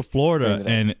 they go to Florida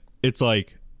and it's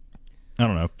like, I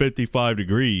don't know, 55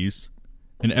 degrees.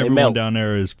 And everyone down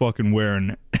there is fucking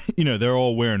wearing, they're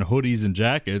all wearing hoodies and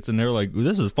jackets. And they're like,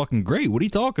 this is fucking great. What are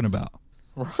you talking about?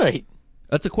 Right.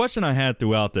 That's a question I had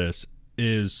throughout this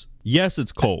is, yes,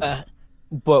 it's cold.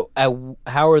 But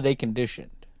how are they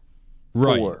conditioned?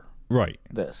 for Right.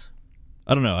 this.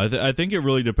 I don't know. I think it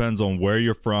really depends on where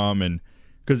you're from, and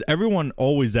because everyone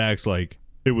always acts like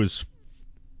it was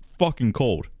fucking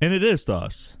cold, and it is to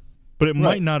us, but it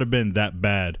might not have been that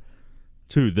bad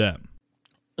to them.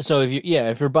 So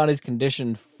if your body's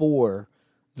conditioned for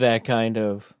that kind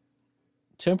of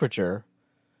temperature,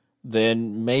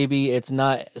 then maybe it's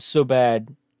not so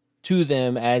bad to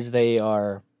them as they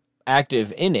are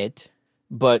active in it.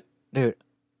 But dude,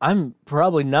 I'm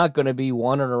probably not going to be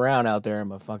wandering around out there in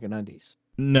my fucking undies.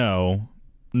 No.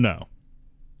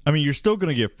 I mean, you're still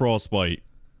going to get frostbite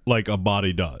like a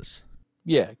body does.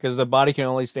 Yeah, because the body can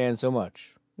only stand so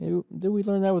much. Did we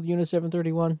learn that with Unit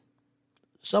 731?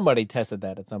 Somebody tested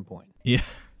that at some point.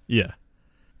 Yeah.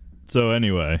 So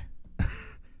anyway.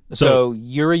 So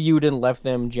Yuri Yudin left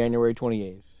them January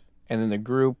 28th, and then the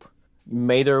group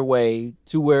made their way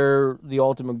to where the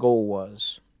ultimate goal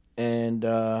was. And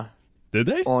did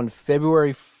they? On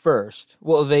February 1st,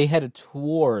 well, they headed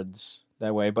towards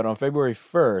that way, but on February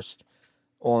 1st,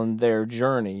 on their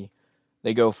journey,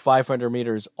 they go 500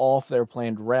 meters off their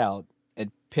planned route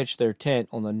and pitch their tent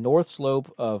on the north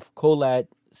slope of Kholat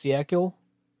Syakhl.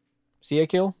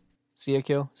 Syakhl?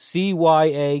 Cyakhl.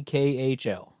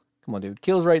 Come on, dude.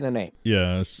 Kill's right in the name.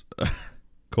 Yes.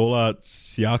 Kholat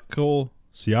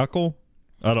Syakhl?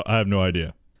 I have no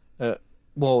idea.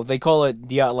 Well, they call it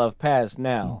Dyatlov Pass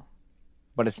now,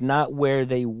 but it's not where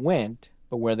they went,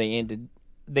 but where they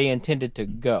intended to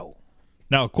go.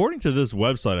 Now, according to this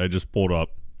website I just pulled up,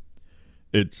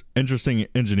 it's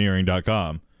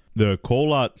interestingengineering.com. The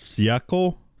Kholat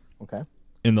Syakhl, okay,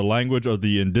 in the language of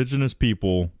the indigenous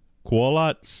people,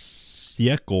 Kholat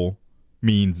Syakhl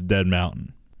means dead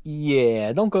mountain.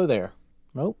 Yeah, don't go there.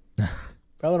 Nope.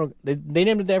 Probably don't. They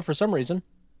named it that for some reason.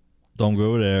 Don't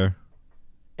go there.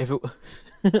 If it,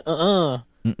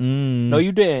 no,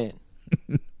 you didn't.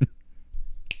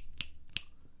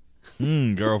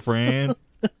 Girlfriend.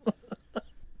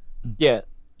 Yeah,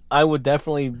 I would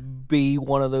definitely be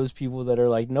one of those people that are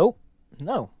like, nope,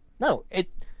 no.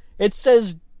 It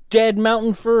says dead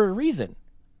mountain for a reason.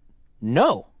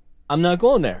 No, I'm not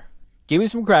going there. Give me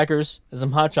some crackers and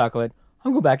some hot chocolate.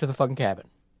 I'll go back to the fucking cabin.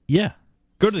 Yeah,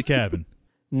 go to the cabin.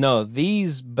 No,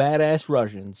 these badass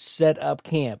Russians set up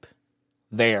camp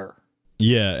there.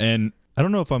 Yeah, and I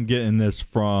don't know if I'm getting this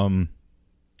from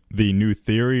the new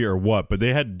theory or what, but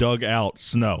they had dug out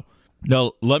snow.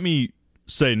 Now, let me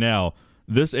say now,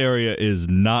 this area is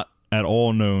not at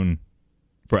all known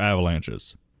for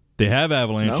avalanches. They have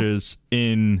avalanches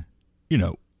in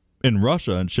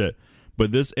Russia and shit,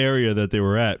 but this area that they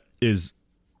were at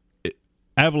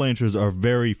avalanches are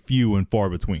very few and far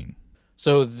between.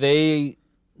 So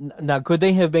could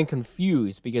they have been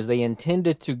confused because they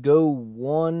intended to go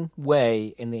one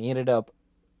way and they ended up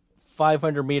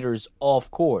 500 meters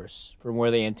off course from where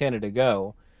they intended to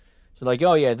go? So like,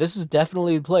 oh yeah, this is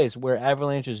definitely a place where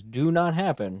avalanches do not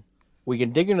happen. We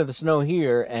can dig into the snow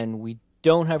here and we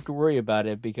don't have to worry about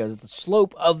it because the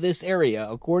slope of this area,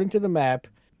 according to the map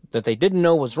that they didn't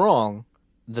know was wrong,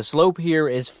 the slope here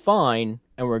is fine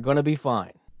and we're going to be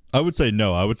fine. I would say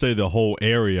no. I would say the whole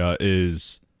area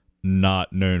is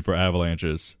not known for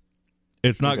avalanches.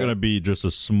 It's not going to be just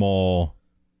a small...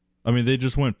 I mean, they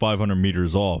just went 500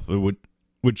 meters off,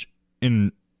 which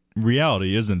in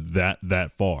reality isn't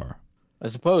that far. I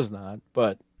suppose not,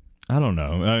 but... I don't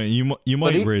know. I mean, you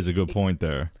might raise a good point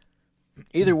there.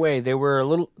 Either way, they were a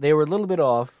little bit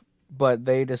off, but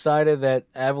they decided that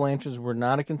avalanches were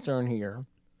not a concern here,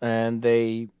 and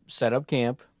they set up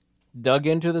camp, dug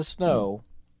into the snow,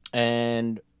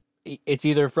 and it's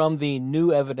either from the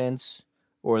new evidence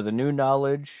or the new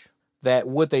knowledge that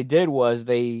what they did was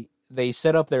they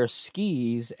set up their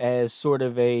skis as sort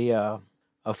of a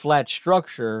flat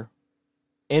structure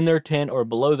in their tent or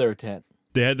below their tent.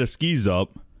 They had the skis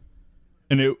up,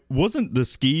 and it wasn't the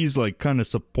skis like kind of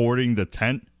supporting the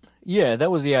tent. Yeah,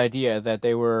 that was the idea, that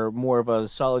they were more of a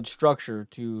solid structure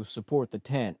to support the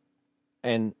tent.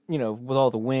 And, with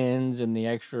all the winds and the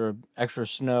extra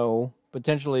snow,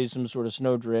 potentially some sort of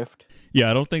snow drift. Yeah,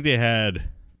 I don't think they had...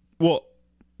 Well,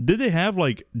 did they have,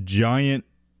 like, giant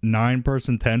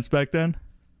 9-person tents back then?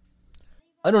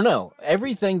 I don't know.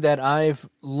 Everything that I've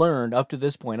learned up to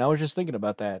this point, I was just thinking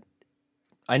about that.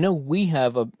 I know we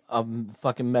have a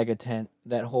fucking mega tent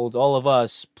that holds all of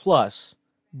us plus,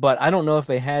 but I don't know if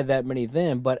they had that many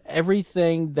then, but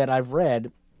everything that I've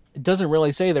read, it doesn't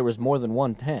really say there was more than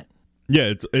one tent.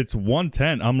 Yeah, it's one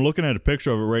tent. I'm looking at a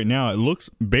picture of it right now. It looks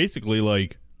basically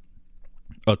like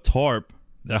a tarp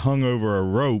that hung over a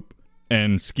rope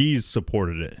and skis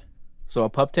supported it. So a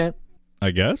pup tent?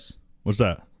 I guess. What's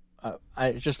that?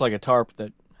 It's just like a tarp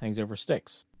that hangs over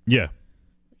sticks. Yeah.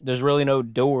 There's really no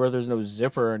door. There's no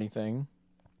zipper or anything.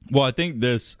 Well, I think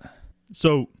this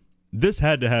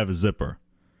had to have a zipper.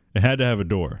 It had to have a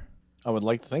door. I would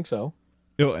like to think so.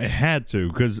 It had to,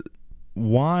 because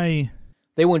why?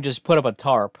 They wouldn't just put up a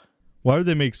tarp. Why would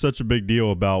they make such a big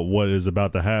deal about what is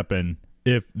about to happen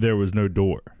if there was no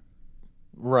door?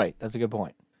 Right, that's a good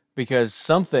point. Because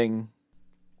something,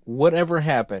 whatever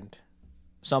happened,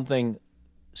 something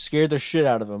scared the shit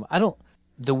out of them.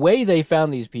 The way they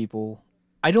found these people,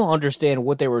 I don't understand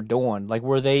what they were doing. Like,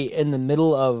 were they in the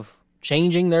middle of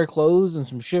changing their clothes and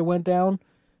some shit went down?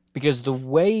 Because the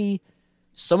way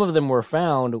some of them were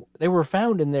found, they were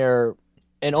found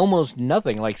in almost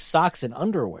nothing, like socks and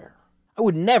underwear. I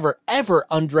would never, ever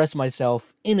undress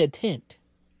myself in a tent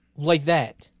like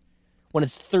that when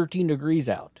it's 13 degrees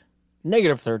out.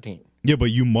 Negative 13. Yeah,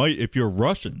 but you might if you're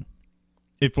Russian.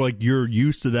 If, like, you're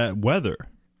used to that weather.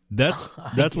 That's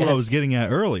what I was getting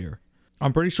at earlier.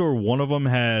 I'm pretty sure one of them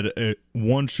had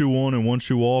one shoe on and one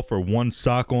shoe off, or one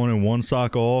sock on and one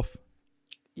sock off.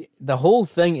 The whole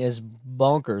thing is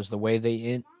bonkers, the way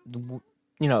the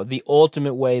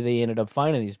ultimate way they ended up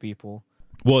finding these people.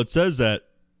 Well, it says that,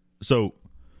 so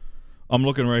I'm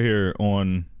looking right here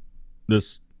on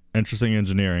this interesting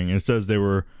engineering, and it says they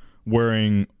were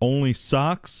wearing only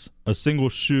socks, a single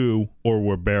shoe, or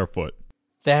were barefoot.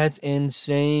 That's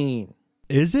insane.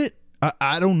 Is it?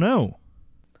 I don't know.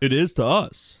 It is to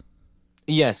us.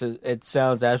 Yes, it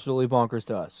sounds absolutely bonkers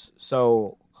to us.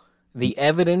 So the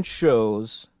evidence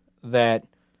shows that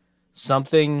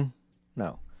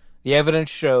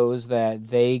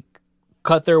they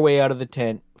cut their way out of the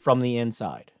tent from the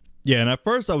inside. Yeah, and at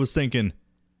first I was thinking,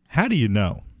 how do you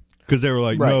know? Because they were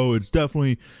like, no, it's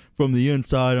definitely from the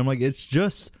inside. I'm like, it's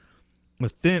just a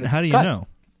thin. How do you know?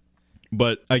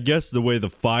 But I guess the way the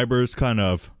fibers kind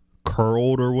of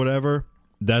curled or whatever,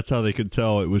 that's how they could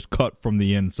tell it was cut from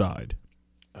the inside.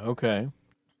 Okay.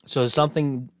 So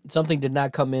something did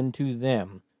not come into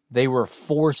them. They were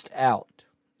forced out.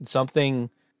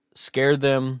 Something scared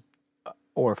them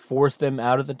or forced them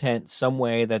out of the tent some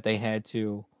way that they had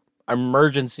to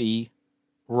emergency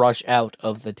rush out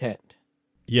of the tent.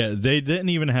 Yeah, they didn't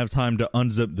even have time to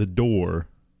unzip the door.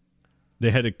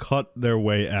 They had to cut their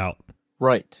way out.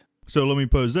 Right. So let me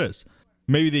pose this.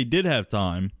 Maybe they did have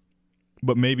time,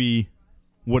 but maybe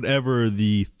whatever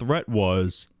the threat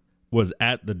was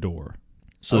at the door.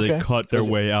 So they cut their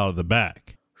way out of the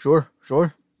back. Sure.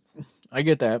 I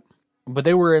get that. But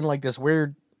they were in like this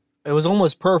weird... It was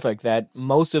almost perfect that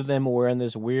most of them were in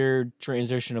this weird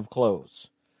transition of clothes.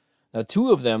 Now,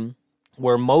 two of them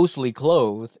were mostly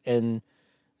clothed, and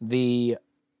the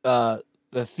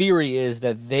theory is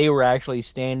that they were actually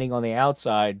standing on the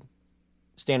outside,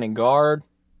 standing guard,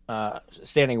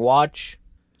 standing watch,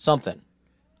 something.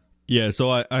 Yeah,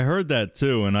 so I heard that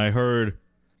too, and I heard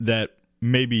that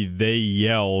maybe they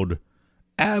yelled,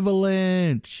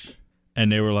 "Avalanche!"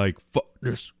 And they were like,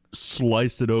 just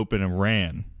sliced it open and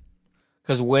ran.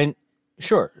 Because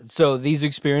so these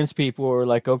experienced people were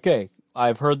like, okay,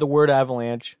 I've heard the word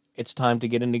avalanche. It's time to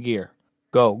get into gear.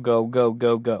 Go, go, go,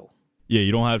 go, go. Yeah,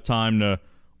 you don't have time to...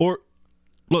 Or,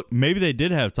 look, maybe they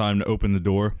did have time to open the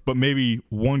door, but maybe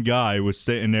one guy was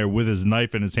sitting there with his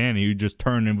knife in his hand, and he just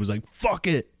turned and was like, fuck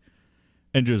it!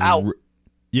 And just...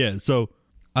 Yeah, so,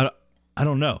 I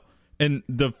don't know. And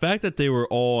the fact that they were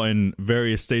all in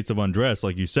various states of undress,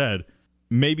 like you said,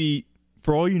 maybe,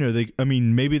 for all you know,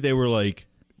 maybe they were like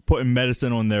putting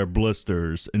medicine on their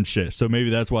blisters and shit. So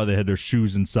maybe that's why they had their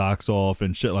shoes and socks off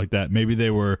and shit like that. Maybe they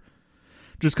were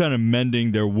just kind of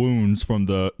mending their wounds from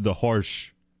the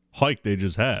harsh hike they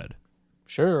just had.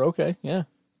 Sure, okay, yeah.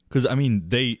 Because,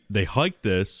 they hiked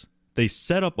this, they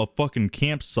set up a fucking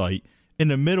campsite in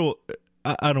the middle...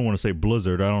 I don't want to say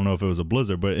blizzard. I don't know if it was a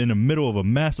blizzard, but in the middle of a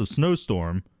massive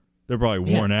snowstorm, they're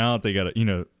probably worn out. They got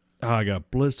I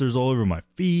got blisters all over my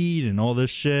feet and all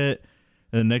this shit.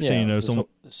 And the next thing you know,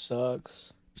 this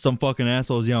sucks. Some fucking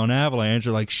assholes yelling avalanche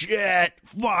are like, shit,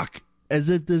 fuck, as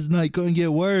if this night couldn't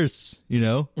get worse,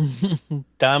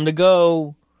 Time to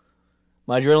go.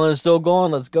 My adrenaline is still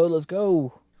going. Let's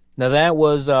go. Now that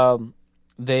was,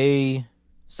 they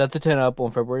set the tent up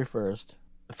on February 1st.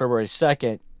 February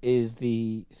 2nd is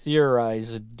the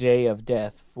theorized day of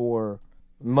death for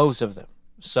most of them.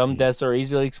 Some deaths are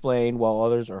easily explained, while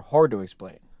others are hard to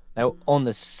explain. Now, on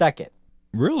the 2nd...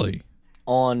 Really?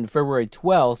 On February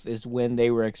 12th is when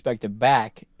they were expected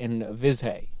back in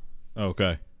Vizhay.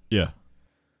 Okay, yeah.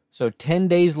 So 10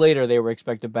 days later, they were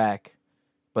expected back,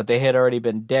 but they had already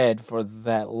been dead for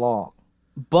that long.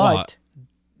 But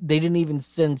they didn't even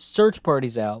send search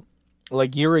parties out.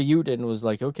 Like Yuri Yudin was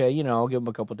like, okay, I'll give them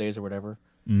a couple days or whatever.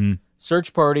 Mm-hmm.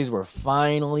 Search parties were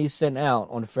finally sent out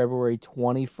on February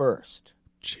 21st.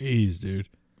 Jeez, dude.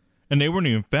 And they weren't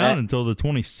even found until the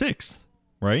 26th,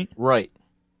 right? Right.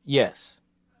 Yes.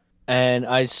 And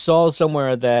I saw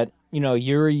somewhere that,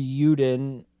 Yuri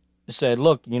Yudin said,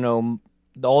 look,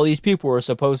 all these people were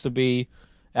supposed to be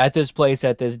at this place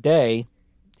at this day,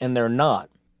 and they're not.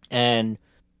 And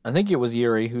I think it was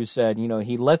Yuri who said,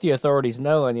 he let the authorities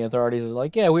know, and the authorities were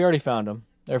like, yeah, we already found them.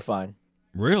 They're fine.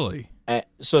 Really?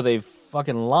 So they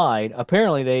fucking lied.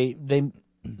 Apparently,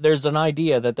 there's an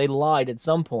idea that they lied at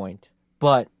some point,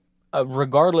 but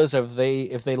regardless if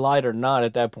they lied or not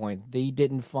at that point, they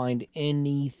didn't find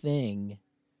anything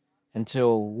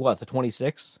until, what, the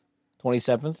 26th?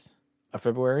 27th of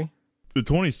February? The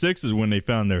 26th is when they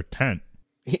found their tent.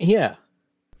 Yeah.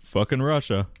 Fucking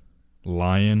Russia.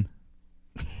 Lying.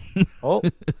 Oh.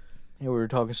 Yeah, we were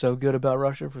talking so good about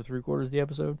Russia for 3/4 of the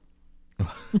episode.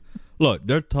 Look,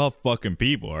 they're tough fucking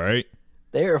people, all right?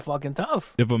 They are fucking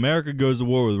tough. If America goes to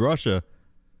war with Russia,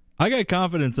 I got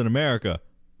confidence in America,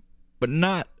 but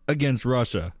not against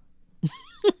Russia.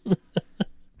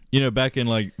 Back in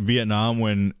like Vietnam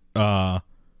when I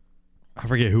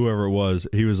forget whoever it was,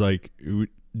 he was like,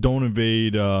 don't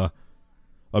invade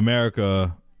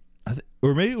America,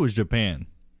 or maybe it was Japan,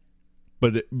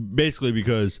 but basically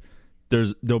because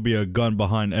there'll be a gun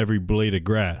behind every blade of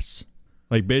grass,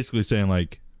 like basically saying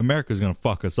like America's gonna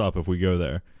fuck us up if we go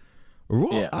there.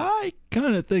 Well, yeah. I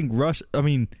kind of think Russia,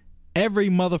 every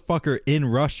motherfucker in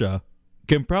Russia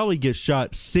can probably get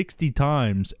shot 60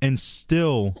 times and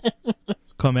still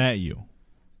come at you.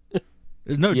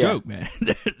 There's no joke, man.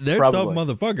 They're tough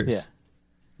motherfuckers. Yeah.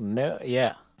 No,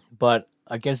 yeah. But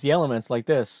against the elements like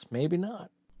this, maybe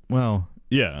not. Well,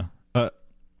 yeah. At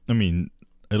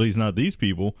least not these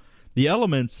people. The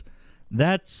elements,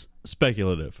 that's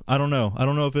speculative. I don't know. I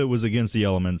don't know if it was against the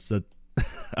elements that.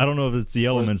 I don't know if it's the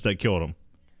elements that killed him.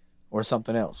 Or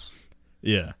something else.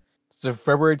 Yeah. So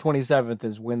February 27th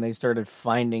is when they started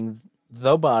finding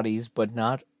the bodies, but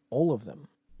not all of them.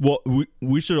 Well,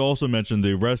 we should also mention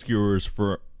the rescuers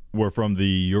were from the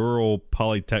Ural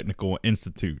Polytechnical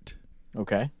Institute.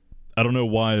 Okay. I don't know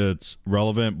why that's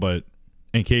relevant, but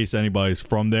in case anybody's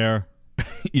from there,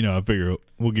 I figure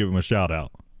we'll give them a shout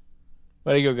out.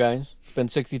 Way to go, guys. It's been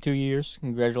 62 years.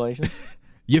 Congratulations.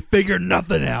 You figured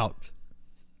nothing out.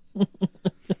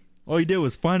 All you did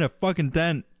was find a fucking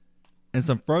tent and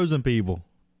some frozen people.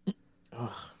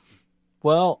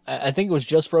 Well, I think it was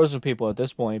just frozen people at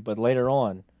this point, but later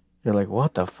on, you're like,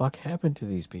 what the fuck happened to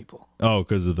these people? Oh,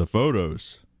 because of the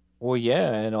photos. Well,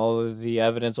 yeah, and all of the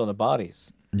evidence on the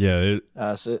bodies. Yeah.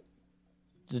 So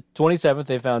the 27th,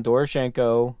 they found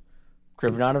Doroshenko,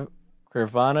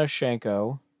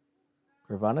 Krivanashenko.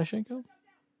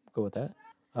 Go with that.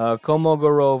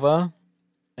 Komogorova,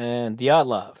 and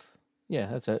Dyatlov. Yeah,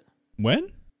 that's it.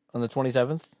 When? On the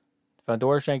 27th. Found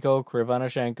Doroshenko,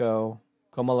 Krivanashenko,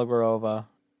 Komologorova,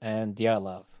 and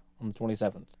Dyatlov on the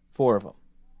 27th. 4 of them.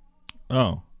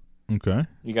 Oh, okay.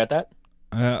 You got that?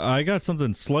 I got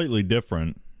something slightly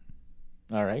different.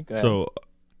 All right, go ahead. So,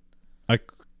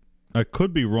 I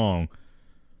could be wrong,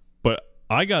 but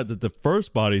I got that the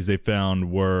first bodies they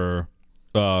found were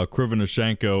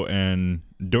Krivanashenko and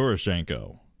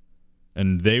Doroshenko,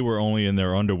 and they were only in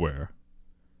their underwear,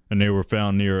 and they were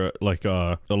found near like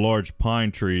a large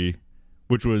pine tree,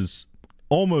 which was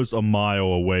almost a mile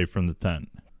away from the tent.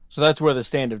 So that's where the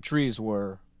stand of trees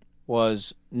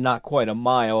was not quite a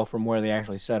mile from where they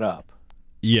actually set up.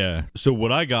 Yeah. So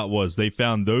what I got was they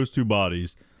found those 2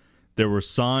 bodies. There were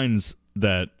signs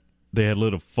that they had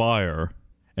lit a fire,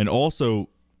 and also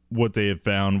what they had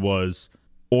found was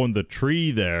on the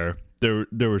tree there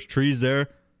was trees there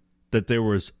that there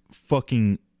was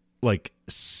fucking like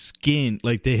skin,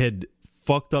 like they had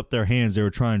fucked up their hands. They were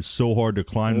trying so hard to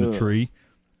climb the tree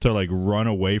to like run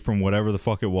away from whatever the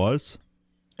fuck it was.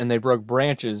 And they broke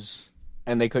branches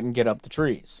and they couldn't get up the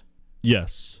trees.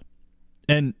 Yes.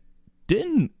 And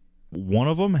didn't one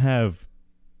of them have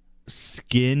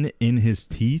skin in his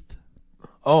teeth?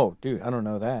 Oh, dude, I don't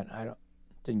know that.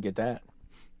 Didn't get that.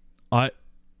 It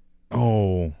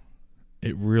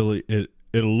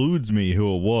eludes me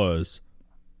who it was.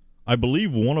 I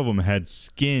believe one of them had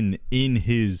skin in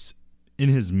his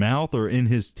mouth or in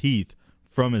his teeth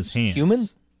from his hands. Human?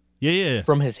 Yeah.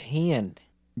 From his hand.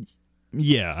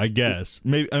 Yeah, I guess.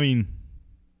 Maybe.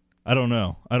 I don't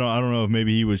know. I don't know if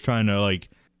maybe he was trying to like,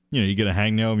 you get a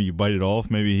hangnail and you bite it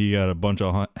off. Maybe he got a bunch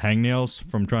of hangnails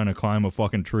from trying to climb a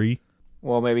fucking tree.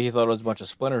 Well, maybe he thought it was a bunch of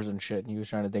splinters and shit, and he was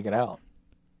trying to dig it out.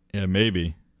 Yeah,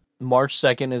 maybe. March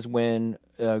 2nd is when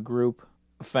a group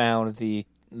found the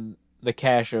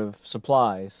cache of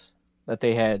supplies that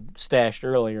they had stashed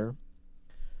earlier.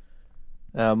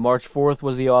 March 4th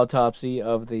was the autopsy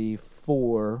of the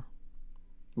 4.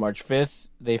 March 5th,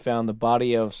 they found the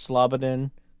body of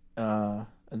Slobodin.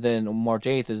 Then on March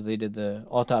 8th is they did the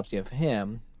autopsy of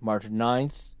him. March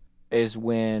 9th is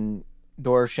when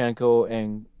Doroshenko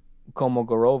and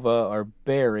Kolmogorova are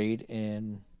buried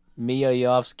in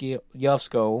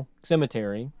Myayovsko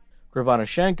Cemetery.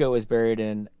 Krivonoshenko is buried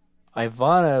in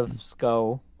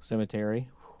Ivanovsko Cemetery.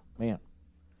 Man,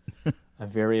 I'm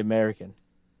very American.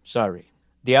 Sorry.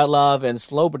 Dyatlov and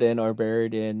Slobodin are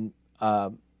buried in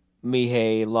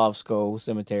Mihailovsko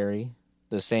Cemetery,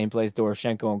 the same place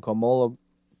Doroshenko and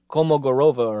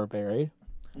Kolmogorova are buried.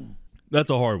 That's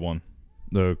a hard one.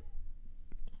 The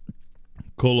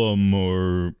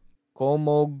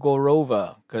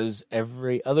Kolmogorova, because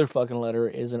every other fucking letter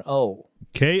is an O.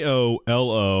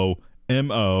 Kolomogorova.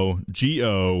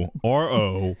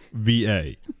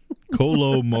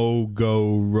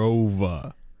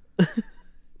 Kolomogorova.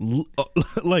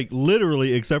 Like,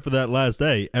 literally, except for that last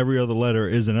A, every other letter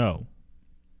is an O.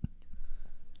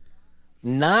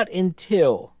 Not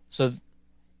until... So,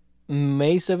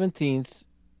 May 17th,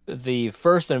 the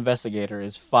first investigator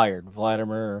is fired.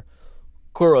 Vladimir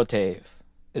Kurotev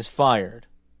is fired,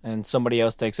 and somebody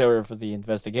else takes over for the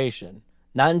investigation.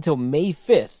 Not until May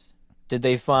 5th did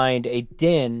they find a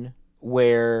den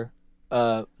where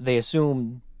they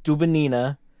assume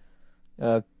Dubinina,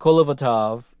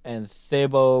 Kolovatov, and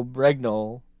Thebo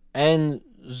Bregnol and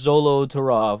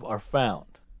Zolotarov are found.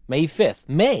 May 5th.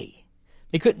 May.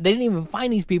 They didn't even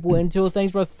find these people until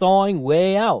things were thawing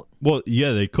way out. Well,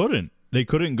 yeah, they couldn't. They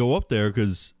couldn't go up there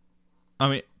because, I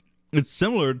mean, it's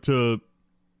similar to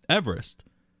Everest.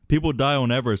 People die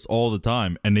on Everest all the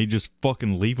time, and they just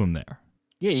fucking leave them there.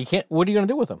 Yeah, you can't. What are you going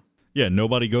to do with them? Yeah,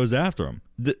 nobody goes after them.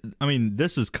 I mean,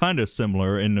 this is kind of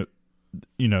similar in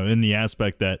the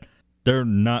aspect that they're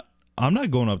not. I'm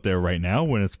not going up there right now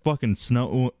when it's fucking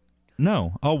snow.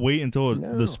 No, I'll wait until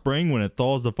the spring when it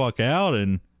thaws the fuck out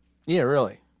and. Yeah,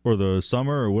 really. Or the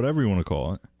summer or whatever you want to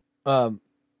call it.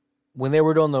 When they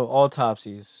were doing the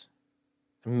autopsies,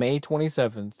 May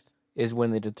 27th is when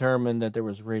they determined that there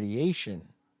was radiation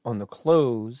on the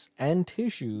clothes and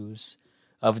tissues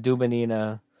of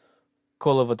Dubinina,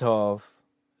 Kolovatov,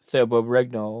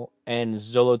 Thebobregnol, and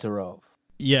Zolotarov.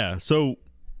 Yeah, so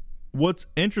what's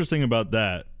interesting about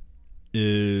that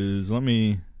is, let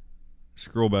me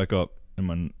scroll back up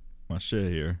in my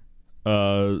shit here.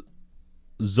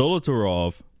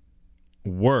 Zolotarov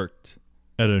worked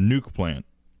at a nuke plant,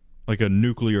 like a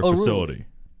nuclear facility. Really?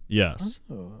 Yes.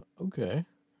 Oh, okay.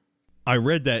 I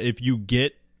read that if you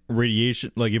get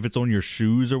radiation, like if it's on your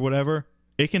shoes or whatever,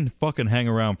 it can fucking hang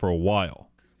around for a while.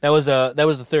 That was the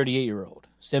 38-year-old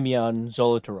Semyon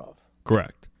Zolotarov.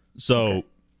 Correct. So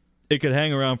it could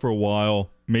hang around for a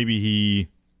while. Maybe he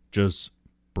just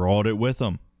brought it with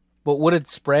him. But would it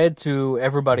spread to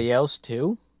everybody else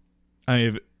too?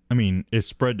 I mean, it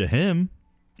spread to him.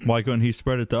 Why couldn't he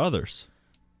spread it to others?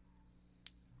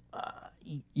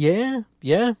 Yeah,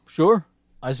 sure,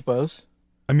 I suppose.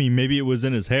 I mean, maybe it was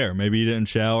in his hair. Maybe he didn't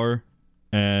shower,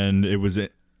 and it was,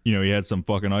 he had some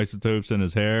fucking isotopes in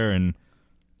his hair, and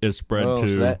it spread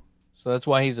to... So that's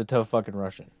why he's a tough fucking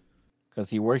Russian. Because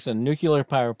he works in a nuclear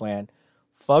power plant,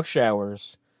 fuck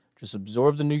showers, just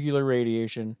absorb the nuclear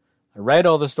radiation. I read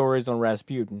all the stories on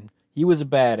Rasputin. He was a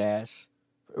badass.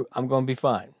 I'm going to be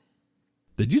fine.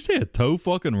 Did you say a toe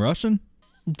fucking Russian?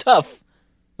 Tough.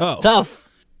 Oh.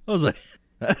 Tough. I was like,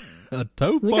 a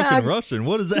toe fucking Russian?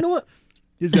 What is that? You know what?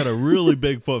 He's got a really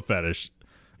big foot fetish.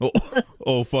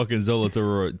 Oh, fucking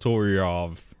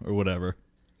Zolotaryov or whatever.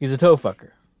 He's a toe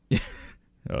fucker.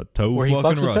 A toe Where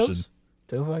fucking Russian. Toes?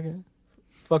 Toe fucking?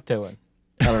 Fuck toeing.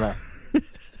 I don't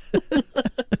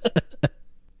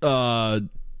know. I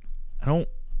don't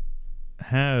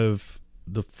have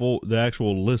the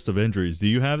actual list of injuries. Do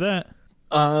you have that?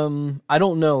 I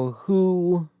don't know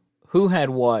who had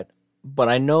what, but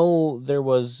I know there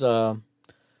were some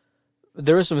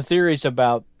theories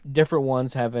about different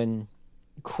ones having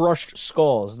crushed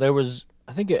skulls. There was,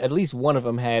 I think, at least one of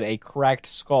them had a cracked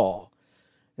skull.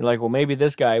 You're like, well, maybe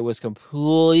this guy was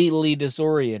completely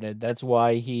disoriented. That's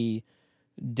why he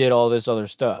did all this other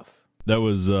stuff. That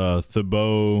was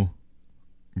Thibaut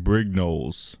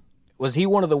Brignoles. Was he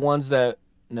one of the ones that...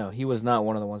 No, he was not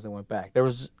one of the ones that went back. There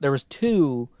was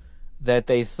two that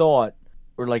they thought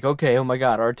were like, okay, oh my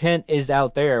God, our tent is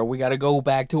out there. We got to go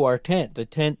back to our tent. The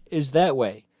tent is that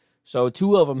way. So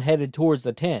two of them headed towards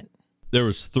the tent. There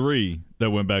was three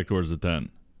that went back towards the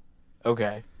tent.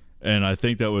 Okay. And I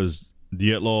think that was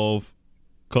Dyatlov,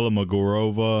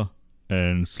 Kolmogorova,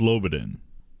 and Slobodin.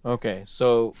 Okay,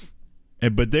 so...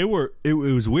 But they were... It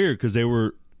was weird because they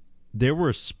were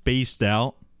spaced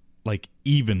out like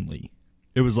evenly.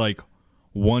 It was like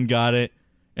one got it,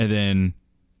 and then,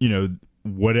 you know,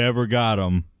 whatever got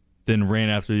him, then ran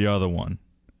after the other one.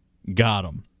 Got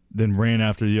him, then ran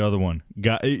after the other one.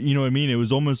 Got, you know what I mean? It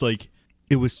was almost like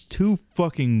it was too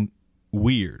fucking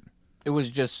weird. It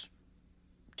was just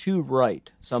too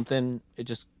right. Something, it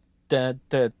just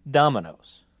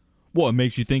dominoes. Well, it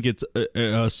makes you think it's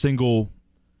a single,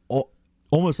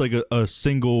 almost like a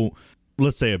single,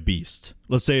 let's say a beast.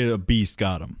 Let's say a beast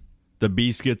got him. The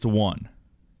beast gets one,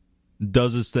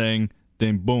 does his thing,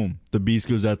 then boom, the beast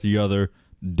goes after the other,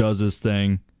 does his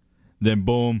thing, then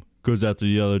boom, goes after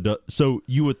the other. So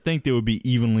you would think they would be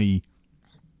evenly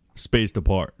spaced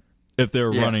apart if they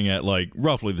were running at like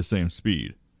roughly the same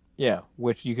speed. Yeah,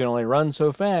 which you can only run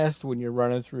so fast when you're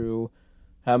running through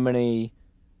how many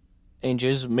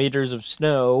meters of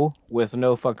snow with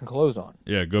no fucking clothes on.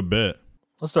 Yeah, good bit.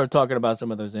 Let's start talking about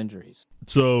some of those injuries.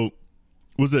 So,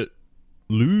 was it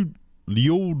Ludmilla,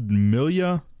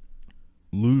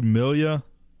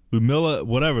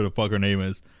 whatever the fuck her name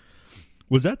is?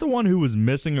 Was that the one who was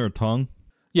missing her tongue?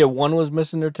 Yeah, one was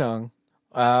missing her tongue.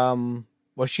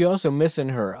 Was she also missing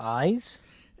her eyes?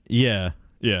 Yeah.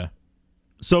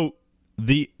 So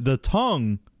the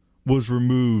tongue was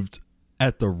removed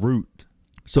at the root.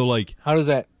 So like, how does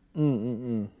that?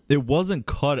 It wasn't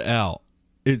cut out.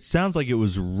 It sounds like it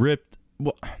was ripped.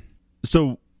 Well,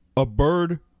 so a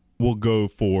bird will go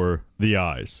for the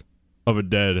eyes of a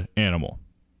dead animal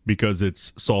because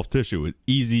it's soft tissue. It's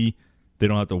easy. They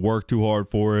don't have to work too hard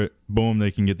for it. Boom, they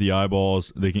can get the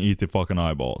eyeballs. They can eat the fucking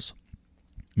eyeballs.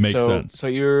 Makes sense. So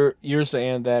you're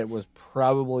saying that it was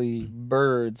probably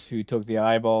birds who took the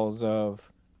eyeballs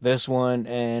of this one,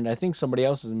 and I think somebody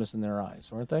else was missing their eyes,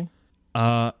 weren't they?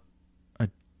 I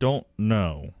don't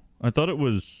know. I thought it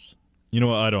was. You know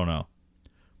what? I don't know.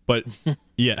 But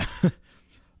yeah,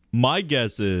 my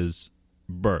guess is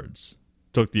birds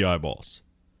took the eyeballs.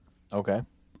 Okay.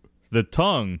 The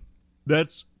tongue,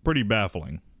 that's pretty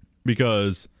baffling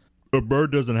because a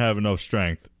bird doesn't have enough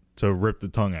strength to rip the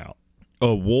tongue out.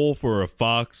 A wolf or a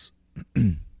fox,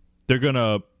 they're going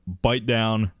to bite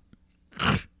down,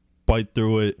 bite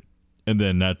through it, and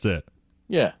then that's it.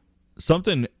 Yeah.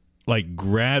 Something like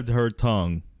grabbed her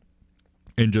tongue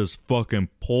and just fucking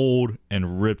pulled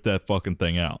and ripped that fucking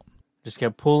thing out. Just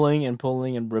kept pulling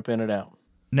and ripping it out.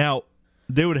 Now,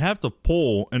 they would have to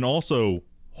pull and also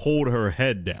hold her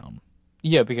head down.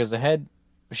 Yeah, because the head,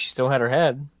 she still had her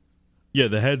head. Yeah,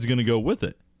 the head's going to go with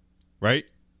it, right?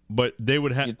 But they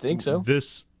would have... You'd think so.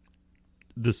 This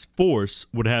force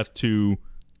would have to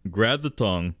grab the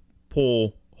tongue,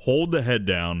 pull, hold the head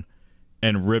down,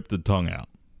 and rip the tongue out.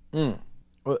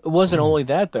 It wasn't only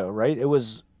that, though, right? It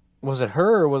was it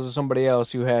her or was it somebody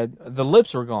else who had... The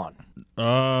lips were gone.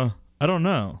 I don't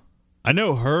know. I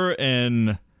know her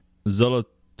and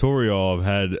Zolotaryov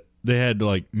had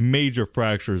like major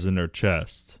fractures in their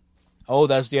chest. Oh,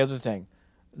 that's the other thing.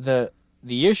 The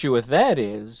issue with that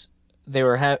is they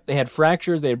had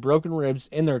fractures, they had broken ribs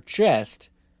in their chest,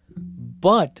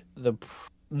 but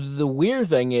the weird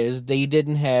thing is they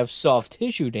didn't have soft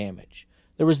tissue damage.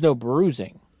 There was no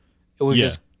bruising. It was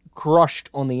just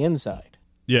crushed on the inside.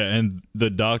 Yeah, and the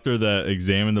doctor that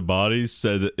examined the bodies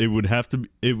said that it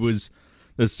was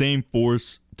the same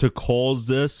force to cause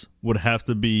this would have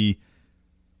to be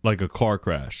like a car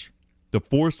crash. The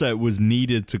force that was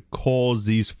needed to cause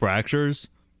these fractures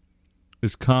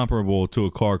is comparable to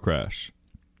a car crash.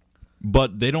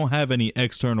 But they don't have any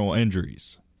external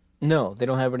injuries. No, they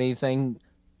don't have anything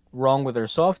wrong with their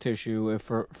soft tissue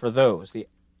for those.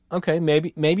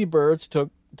 Maybe birds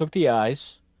took the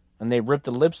eyes and they ripped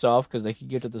the lips off because they could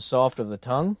get to the soft of the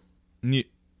tongue.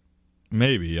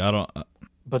 Maybe, I don't.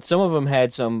 But some of them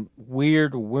had some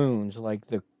weird wounds, like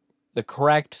the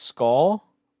cracked skull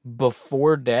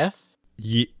before death.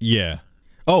 Yeah.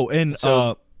 Oh, and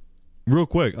real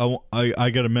quick, I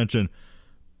got to mention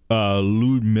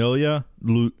Ludmilla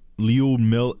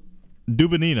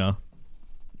Dubinina.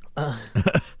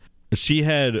 She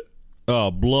had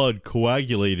blood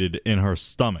coagulated in her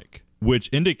stomach, which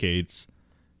indicates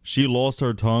she lost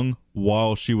her tongue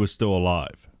while she was still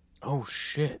alive. Oh,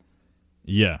 shit.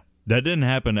 Yeah. That didn't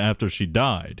happen after she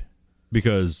died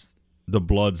because the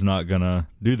blood's not going to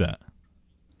do that.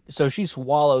 So she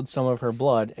swallowed some of her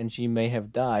blood, and she may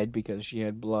have died because she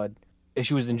had blood.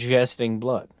 She was ingesting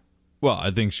blood. Well, I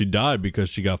think she died because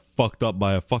she got fucked up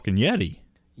by a fucking Yeti.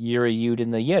 Yuri Yud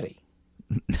and the Yeti.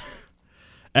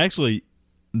 Actually,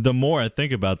 the more I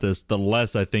think about this, the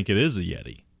less I think it is a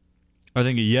Yeti. I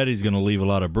think a Yeti's going to leave a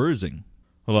lot of bruising.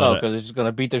 Because it's going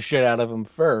to beat the shit out of him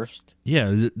first.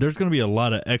 Yeah, there's going to be a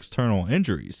lot of external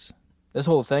injuries. This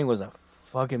whole thing was a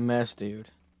fucking mess, dude.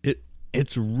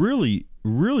 It's really,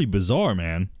 really bizarre,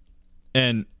 man.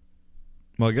 And,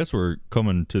 well, I guess we're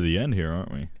coming to the end here,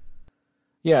 aren't we?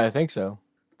 Yeah, I think so.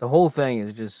 The whole thing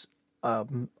is just a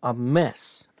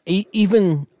mess.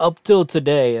 Even up till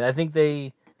today, I think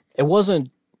it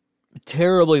wasn't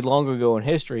terribly long ago in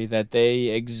history that they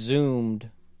exhumed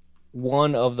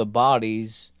one of the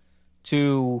bodies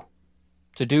to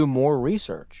do more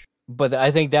research. But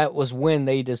I think that was when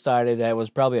they decided that it was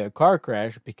probably a car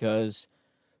crash, because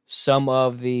some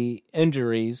of the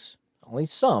injuries, only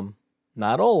some,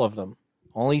 not all of them,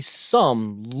 only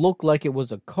some look like it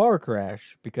was a car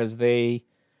crash, because they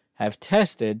have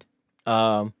tested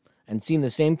and seen the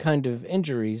same kind of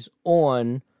injuries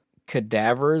on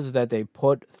cadavers that they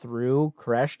put through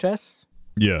crash tests.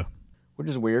 Yeah. Which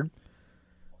is weird.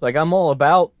 Like, I'm all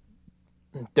about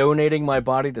donating my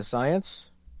body to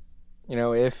science,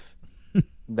 if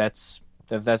that's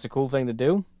a cool thing to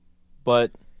do.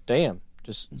 But damn,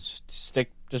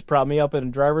 just prop me up in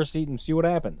a driver's seat and see what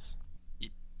happens.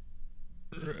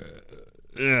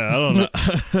 Yeah, I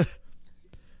don't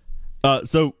know.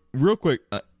 So real quick,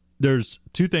 there's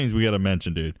two things we got to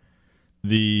mention, dude.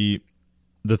 The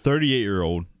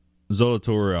 38-year-old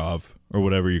Zolotaryov, or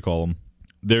whatever you call him.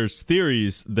 There's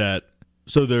theories that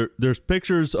there's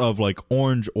pictures of like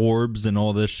orange orbs and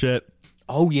all this shit.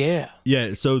 Oh yeah.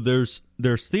 Yeah, so there's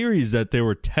theories that they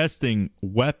were testing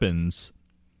weapons,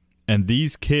 and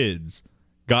these kids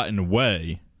got in the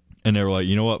way, and they were like,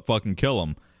 you know what, fucking kill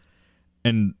them.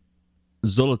 And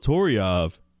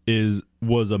Zolotaryov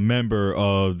was a member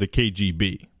of the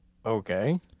KGB.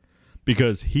 Okay.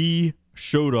 Because he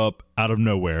showed up out of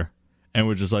nowhere and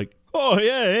was just like, oh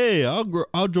yeah, hey,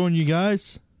 I'll join you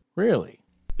guys. Really?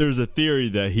 There's a theory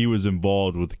that he was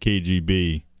involved with the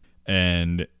KGB,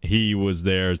 and he was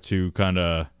there to kind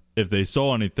of, if they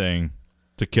saw anything,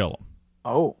 to kill him.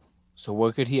 Oh, so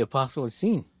what could he have possibly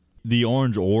seen? The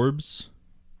orange orbs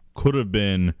could have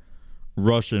been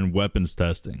Russian weapons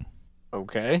testing.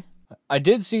 Okay. I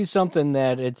did see something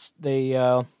that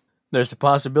there's a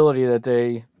possibility that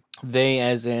they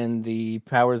as in the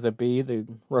powers that be, the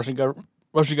Russian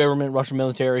government, Russian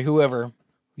military, whoever,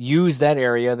 used that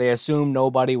area. They assumed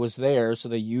nobody was there, so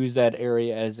they used that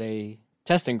area as a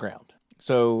testing ground.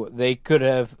 So they could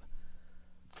have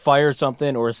fired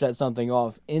something or set something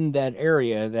off in that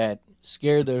area that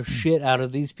scared the shit out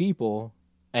of these people,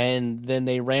 and then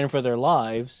they ran for their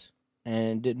lives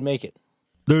and didn't make it.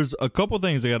 There's a couple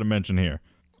things I got to mention here.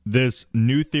 This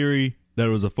new theory that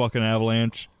it was a fucking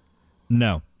avalanche,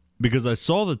 no. Because I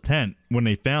saw the tent when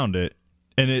they found it,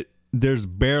 and there's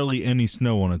barely any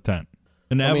snow on the tent.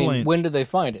 Avalanche. When did they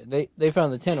find it? They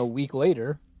found the tent a week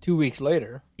later, 2 weeks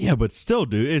later. Yeah, but still,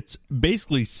 dude, it's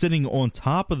basically sitting on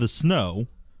top of the snow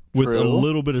with a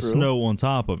little bit of snow on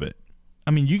top of it.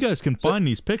 I mean, you guys can find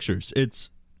these pictures. It's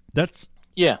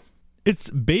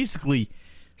basically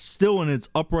still in its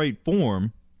upright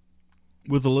form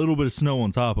with a little bit of snow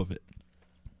on top of it.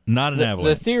 Not an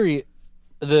avalanche.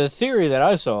 The theory that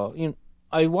I saw,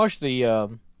 I watched the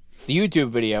YouTube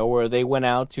video where they went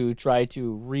out to try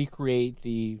to recreate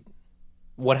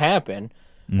what happened,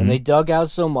 and they dug out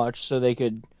so much so they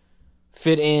could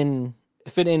fit in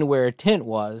where a tent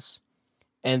was,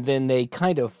 and then they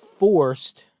kind of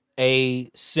forced a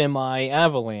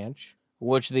semi-avalanche,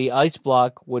 which the ice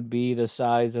block would be the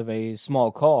size of a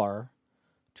small car,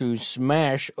 to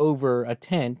smash over a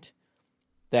tent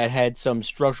that had some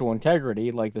structural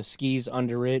integrity, like the skis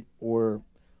under it or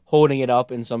holding it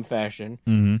up in some fashion.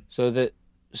 Mm-hmm.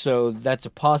 So that's a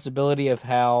possibility of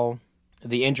how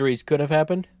the injuries could have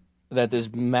happened. That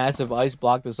this massive ice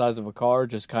block the size of a car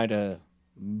just kind of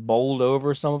bowled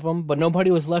over some of them, but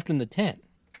nobody was left in the tent.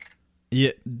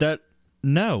 Yeah,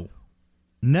 no,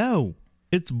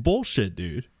 it's bullshit,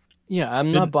 dude. Yeah,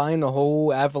 I'm not buying the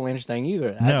whole avalanche thing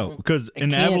either. No, because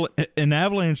an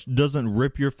avalanche doesn't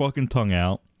rip your fucking tongue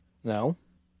out. No.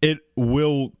 It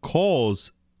will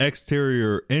cause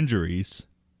exterior injuries,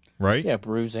 right? Yeah,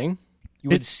 bruising.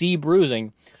 You would see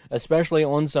bruising, especially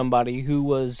on somebody who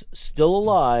was still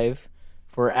alive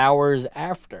for hours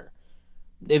after.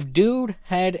 If dude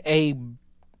had a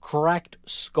cracked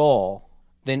skull,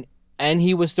 and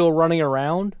he was still running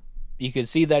around, you could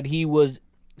see that he was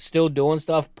still doing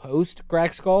stuff post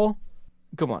cracked skull.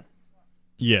 Come on.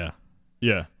 Yeah.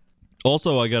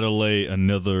 Also, I gotta lay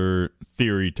another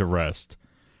theory to rest,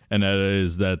 and that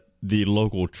is that the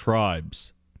local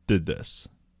tribes did this.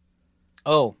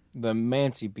 Oh, the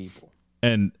Mansi people.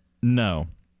 And no,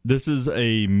 this is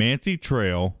a Mansi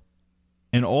trail,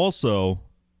 and also,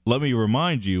 let me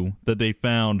remind you that they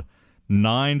found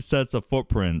 9 sets of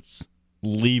footprints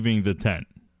leaving the tent.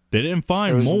 They didn't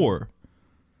find more.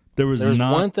 There's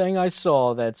not one thing I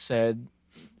saw that said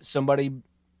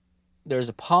there's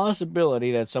a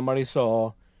possibility that somebody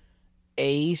saw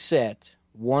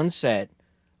one set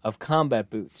of combat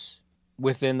boots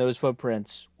within those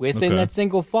footprints, within that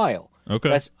single file.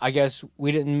 Okay. I guess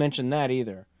we didn't mention that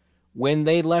either. When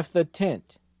they left the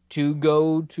tent to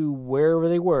go to wherever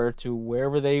they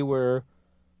were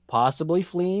possibly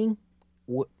fleeing,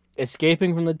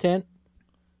 escaping from the tent,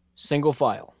 single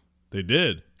file. They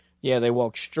did. Yeah, they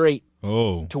walked straight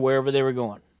to wherever they were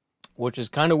going, which is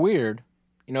kind of weird.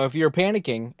 You know, if you're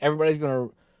panicking,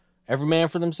 every man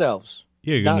for themselves.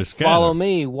 Yeah, you're gonna scatter. Follow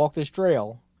me, walk this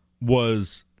trail.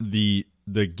 Was the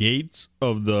gates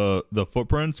of the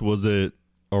footprints, was it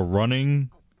a running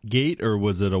gate or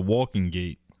was it a walking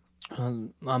gate?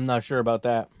 I'm not sure about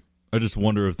that. I just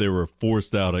wonder if they were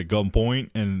forced out at gunpoint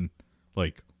and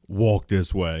like walk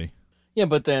this way. Yeah,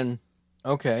 but then,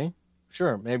 okay,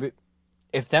 sure, maybe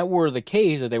if that were the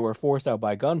case, that they were forced out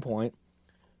by gunpoint,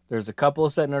 there's a couple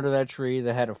sitting under that tree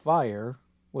that had a fire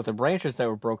with the branches that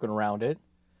were broken around it,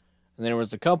 and there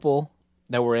was a couple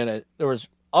that were there was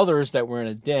others that were in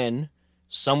a den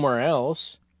somewhere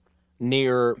else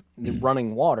near the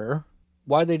running water.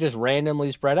 Why'd they just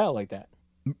randomly spread out like that?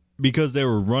 Because they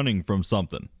were running from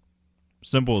something.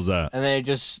 Simple as that. And they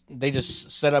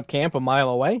just set up camp a mile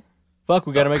away? Fuck,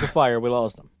 we got to make a fire. We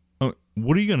lost them.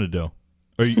 What are you going to do?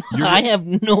 I have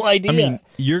no idea. I mean,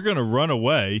 you're going to run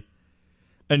away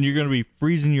and you're going to be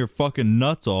freezing your fucking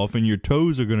nuts off and your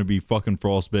toes are going to be fucking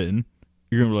frostbitten.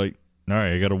 You're going to be like, all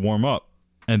right, I got to warm up.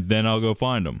 And then I'll go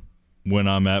find them when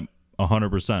I'm at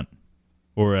 100%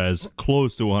 or as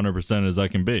close to 100% as I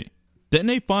can be. Didn't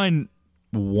they find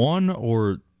one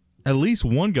or at least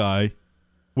one guy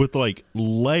with like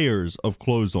layers of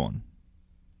clothes on?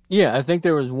 Yeah, I think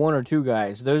there was one or two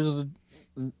guys. Those are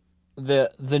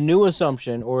the new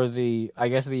assumption, or the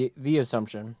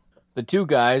assumption. The two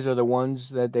guys are the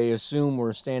ones that they assume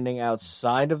were standing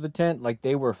outside of the tent, like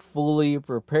they were fully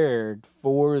prepared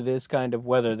for this kind of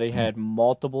weather. They had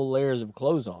multiple layers of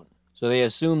clothes on. So they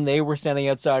assume they were standing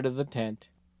outside of the tent.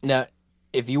 Now,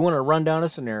 if you want to run down a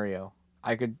scenario,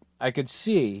 I could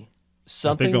see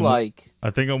something like... I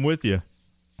think I'm with you.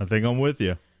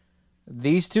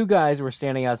 These two guys were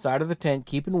standing outside of the tent,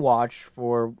 keeping watch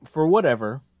for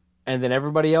whatever, and then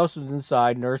everybody else was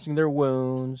inside nursing their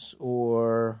wounds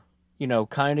or, you know,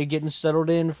 kind of getting settled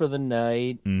in for the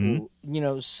night, you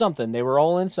know, something. They were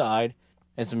all inside,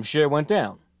 and some shit went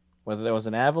down. Whether there was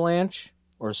an avalanche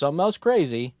or something else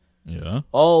crazy. Yeah.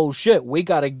 Oh, shit, we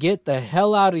got to get the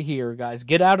hell out of here, guys.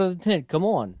 Get out of the tent. Come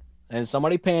on. And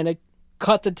somebody panicked,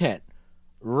 cut the tent,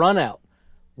 run out.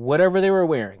 Whatever they were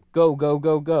wearing, go, go,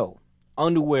 go, go.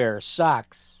 Underwear,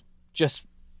 socks, just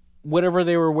whatever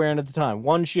they were wearing at the time.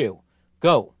 One shoe,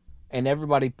 go. And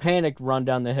everybody panicked, run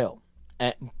down the hill.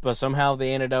 But somehow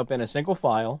they ended up in a single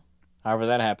file, however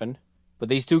that happened. But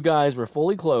these two guys were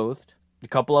fully clothed. A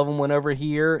couple of them went over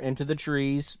here into the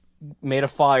trees, made a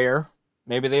fire.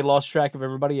 Maybe they lost track of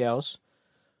everybody else.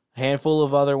 A handful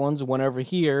of other ones went over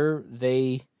here.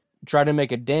 They tried to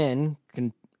make a den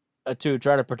to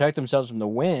try to protect themselves from the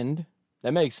wind.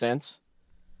 That makes sense.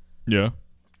 Yeah.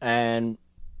 And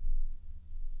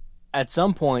at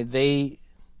some point, they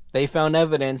found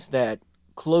evidence that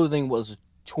clothing was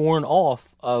torn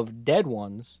off of dead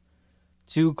ones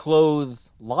to clothe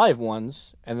live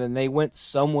ones, and then they went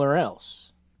somewhere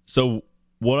else. So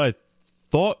what I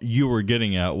thought you were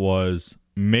getting at was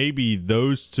maybe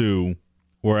those two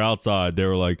were outside. They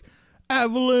were like,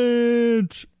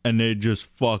 avalanche! And they just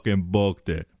fucking booked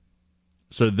it.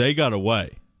 So they got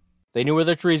away. They knew where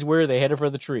the trees were. They headed for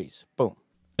the trees. Boom.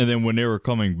 And then when they were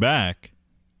coming back,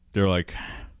 they're like,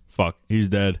 fuck, he's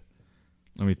dead.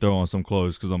 Let me throw on some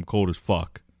clothes because I'm cold as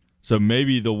fuck. So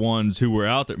maybe the ones who were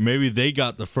out there, maybe they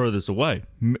got the furthest away.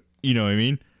 You know what I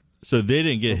mean? So they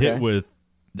didn't get hit with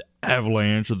the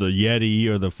avalanche or the Yeti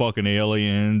or the fucking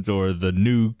aliens or the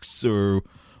nukes or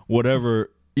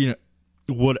whatever, you know,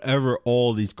 whatever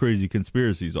all these crazy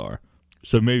conspiracies are.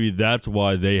 So maybe that's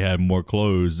why they had more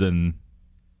clothes than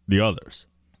the others.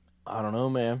 I don't know,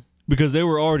 man. Because they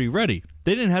were already ready.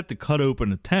 They didn't have to cut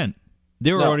open a tent.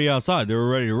 They were already outside. They were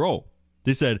ready to roll.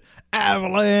 They said,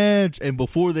 avalanche! And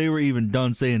before they were even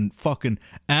done saying fucking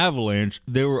avalanche,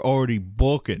 they were already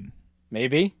booking.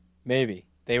 Maybe.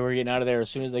 They were getting out of there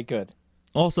as soon as they could.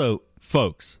 Also,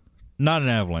 folks, not an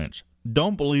avalanche.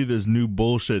 Don't believe this new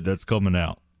bullshit that's coming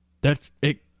out.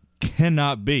 It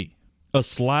cannot be. A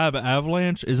slab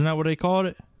avalanche? Isn't that what they called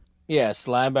it? Yeah,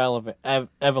 slab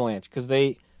avalanche. Because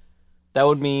that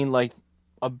would mean like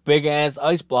a big ass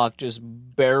ice block just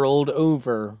barreled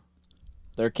over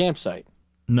their campsite.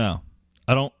 No.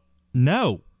 I don't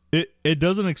know. it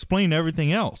doesn't explain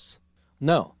everything else.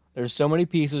 No, there's so many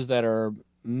pieces that are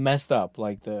messed up.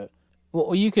 Like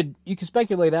you could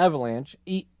speculate avalanche.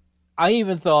 I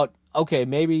even thought, okay,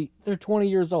 maybe they're 20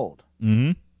 years old.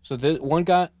 Mm-hmm. So one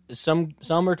guy, some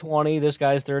are 20. This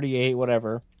guy's 38,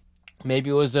 whatever.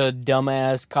 Maybe it was a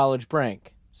dumbass college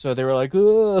prank. So they were like,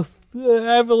 "Oh,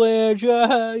 avalanche,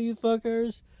 you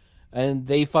fuckers," and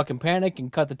they fucking panic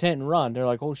and cut the tent and run. They're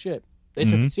like, "Oh shit, they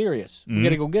took it serious. We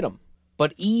gotta go get them."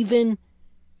 But even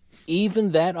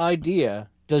that idea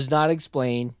does not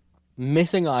explain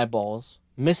missing eyeballs,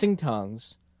 missing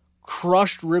tongues,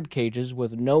 crushed rib cages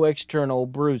with no external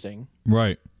bruising.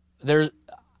 Right.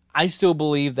 I still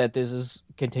believe that this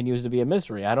continues to be a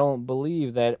mystery. I don't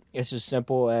believe that it's as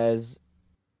simple as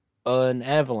an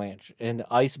avalanche, an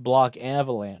ice block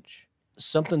avalanche.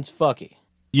 Something's fucky.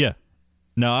 Yeah.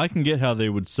 Now, I can get how they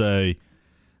would say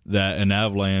that an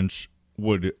avalanche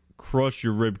would crush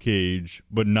your rib cage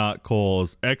but not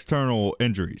cause external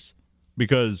injuries.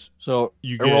 Because so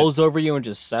it rolls over you and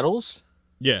just settles?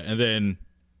 Yeah, and then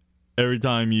every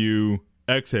time you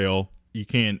exhale, you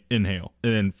can't inhale.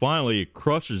 And then finally it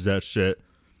crushes that shit,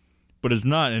 but it's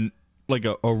not like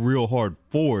a real hard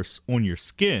force on your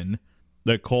skin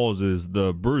that causes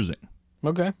the bruising.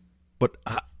 Okay. But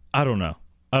I don't know.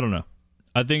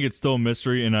 I think it's still a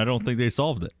mystery, and I don't think they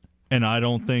solved it. And I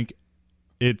don't think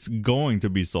it's going to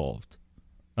be solved.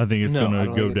 I think it's going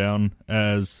to go down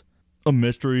as a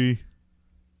mystery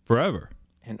forever.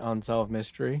 An unsolved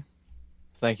mystery.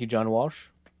 Thank you, John Walsh.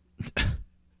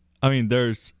 I mean,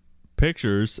 there's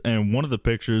pictures, and one of the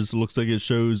pictures looks like it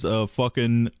shows a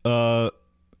fucking not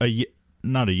a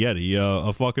Yeti,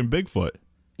 a fucking Bigfoot.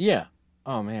 Yeah.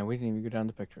 Oh man, we didn't even go down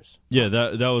to pictures. Yeah,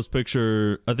 that was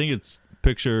picture. I think it's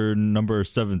picture number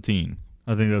 17.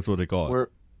 I think that's what they call it.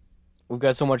 We've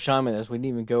got so much time in this, we didn't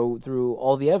even go through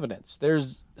all the evidence.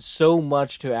 There's so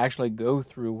much to actually go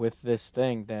through with this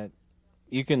thing that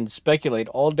you can speculate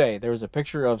all day. There was a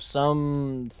picture of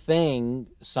some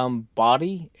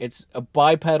body. It's a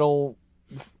bipedal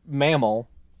mammal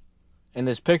in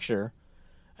this picture.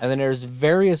 And then there's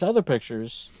various other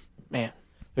pictures. Man,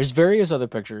 there's various other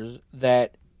pictures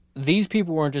that these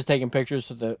people weren't just taking pictures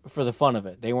for the fun of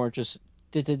it. They weren't just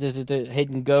hit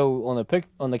and go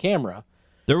on the camera.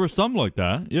 There were some like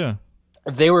that, yeah.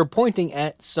 They were pointing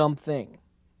at something.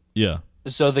 Yeah.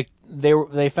 So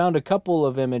they found a couple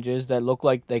of images that look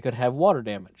like they could have water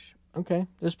damage. Okay,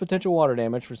 there's potential water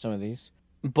damage for some of these.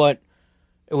 But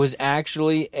it was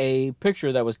actually a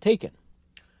picture that was taken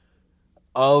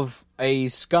of a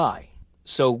sky.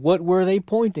 So what were they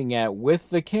pointing at with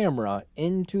the camera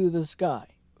into the sky?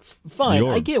 Fine,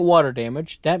 I get water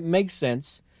damage. That makes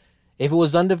sense. If it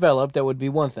was undeveloped, that would be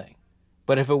one thing.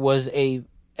 But if it was a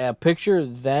picture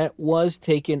that was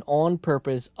taken on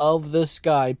purpose of the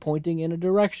sky pointing in a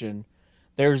direction,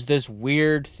 there's this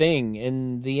weird thing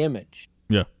in the image.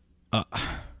 Yeah. I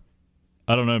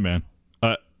don't know, man.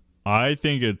 I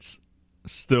think it's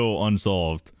still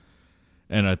unsolved.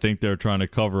 And I think they're trying to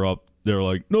cover up. They're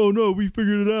like, no, we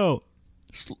figured it out.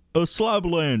 A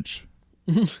slab-lanche.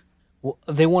 Well,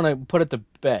 they want to put it to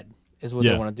bed, is what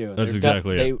they want to do. That's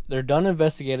exactly it. They're done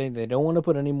investigating. They don't want to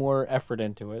put any more effort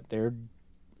into it. They're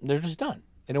just done.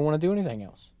 They don't want to do anything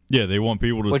else. Yeah, they want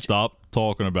people to stop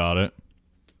talking about it.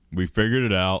 We figured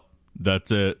it out.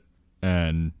 That's it.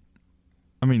 And,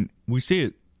 I mean, we see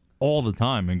it all the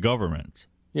time in governments.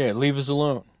 Yeah, leave us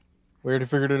alone. We already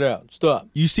figured it out. Stop.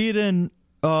 You see it in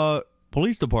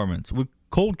police departments with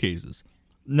cold cases.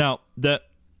 Now, that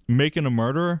making a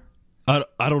murderer, I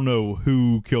don't know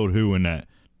who killed who in that.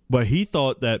 But he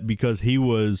thought that because he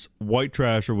was white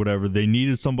trash or whatever, they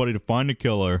needed somebody to find the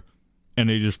killer, and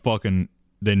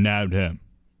they nabbed him.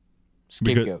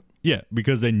 Scapegoat.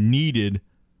 Because they needed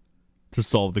to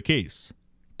solve the case,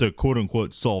 to quote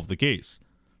unquote solve the case.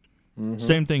 Mm-hmm.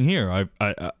 Same thing here.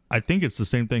 I think it's the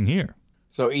same thing here.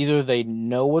 So either they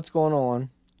know what's going on.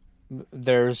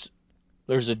 There's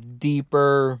a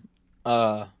deeper.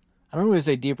 I don't want to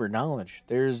say deeper knowledge.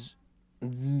 There's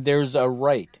a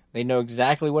right. They know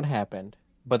exactly what happened,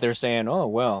 but they're saying, "Oh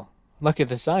well, look at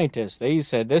the scientists. They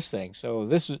said this thing, so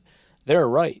they're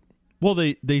right." Well,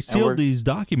 they sealed these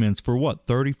documents for what,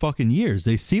 30 fucking years.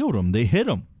 They sealed them. They hid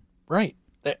them. Right.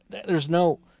 There's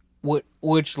no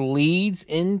which leads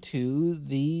into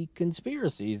the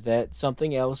conspiracy that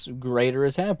something else greater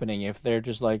is happening. If they're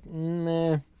just like,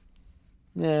 nah,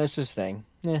 it's this thing.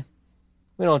 Yeah,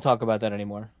 we don't talk about that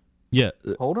anymore. Yeah.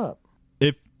 Hold up.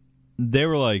 If they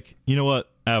were like, you know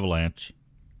what, avalanche,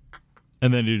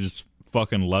 and then you just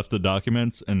fucking left the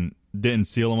documents and didn't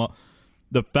seal them up,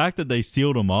 the fact that they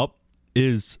sealed them up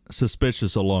is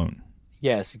suspicious alone.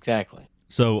 Yes, exactly.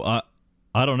 So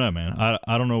I don't know, man.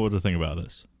 I don't know what to think about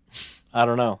this. I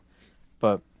don't know,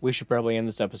 but we should probably end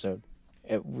this episode.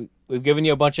 We've given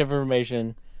you a bunch of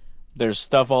information. There's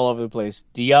stuff all over the place.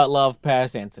 Dyatlov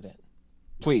Pass incident.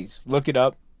 Please look it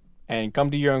up and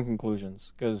come to your own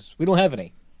conclusions, because we don't have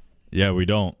any. Yeah, we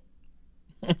don't.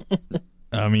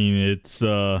 I mean,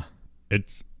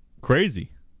 it's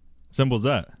crazy. Simple as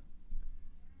that.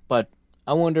 But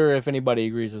I wonder if anybody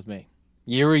agrees with me.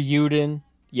 Yuri Yudin,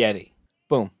 Yeti.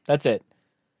 Boom. That's it.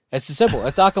 It's the simple.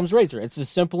 That's Occam's razor. It's the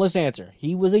simplest answer.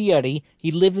 He was a Yeti.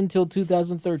 He lived until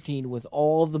 2013 with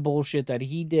all of the bullshit that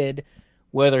he did,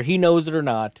 whether he knows it or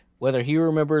not, whether he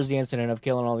remembers the incident of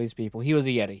killing all these people. He was a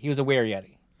Yeti. He was a were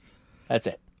Yeti. That's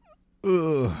it.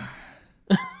 Ugh.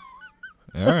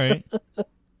 All right.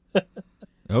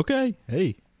 Okay.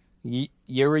 Hey.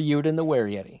 Yuri Yudin, the were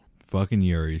Yeti. Fucking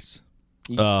Yuris.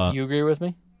 You agree with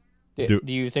me? Do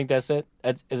you think that's it?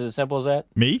 Is it as simple as that?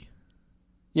 Me?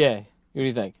 Yeah. What do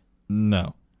you think?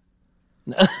 No.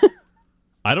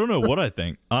 I don't know what I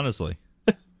think, honestly.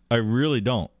 I really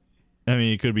don't. I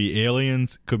mean, it could be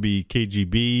aliens, could be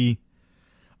KGB.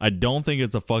 I don't think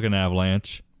it's a fucking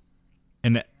avalanche.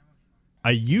 And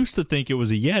I used to think it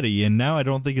was a Yeti, and now I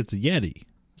don't think it's a Yeti.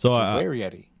 So it's a were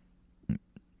Yeti.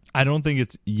 I don't think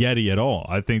it's Yeti at all.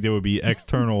 I think there would be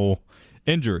external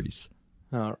injuries.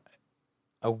 All right.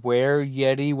 A were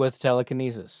Yeti with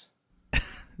telekinesis.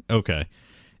 Okay.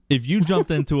 If you jumped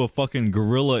into a fucking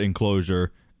gorilla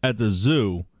enclosure at the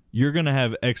zoo, you're going to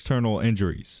have external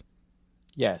injuries.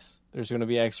 Yes, there's going to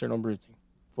be external bruising.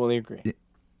 Fully agree.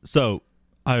 So,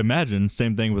 I imagine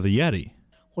same thing with a Yeti.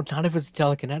 Well, not if it's a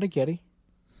telekinetic Yeti.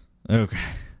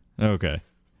 Okay.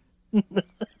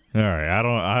 All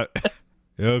right.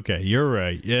 Okay, you're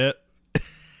right. Yeah.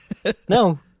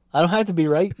 No, I don't have to be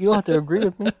right. You don't have to agree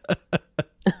with me.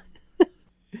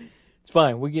 It's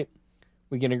fine. We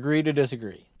can agree to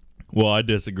disagree. Well, I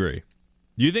disagree.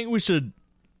 Do you think we should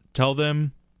tell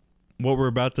them what we're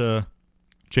about to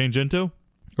change into?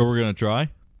 Or we're going to try?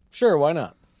 Sure, why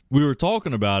not? We were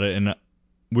talking about it, and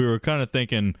we were kind of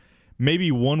thinking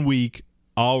maybe 1 week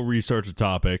I'll research a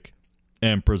topic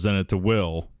and present it to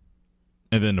Will.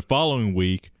 And then the following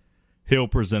week, he'll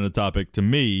present a topic to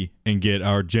me and get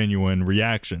our genuine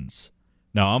reactions.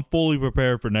 Now, I'm fully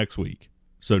prepared for next week.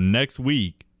 So next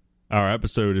week, our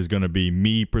episode is going to be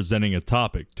me presenting a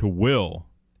topic to Will,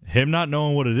 him not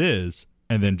knowing what it is,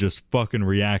 and then just fucking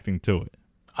reacting to it.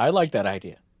 I like that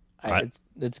idea.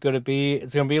 It's going to be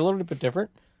a little bit different,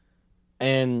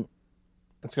 and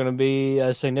it's going to be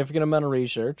a significant amount of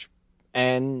research,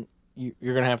 and you're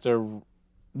going to have to.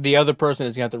 The other person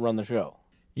is going to have to run the show,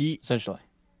 essentially.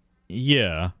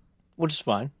 Yeah, which is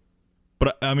fine.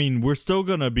 But I mean, we're still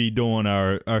going to be doing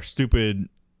our stupid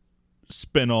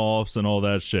spin-offs and all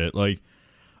that shit. Like,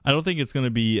 I don't think it's going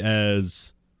to be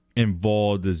as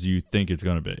involved as you think it's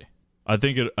going to be. I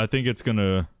think it's going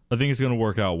to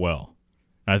work out well.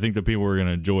 I think the people are going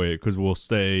to enjoy it because we'll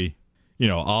stay,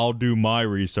 I'll do my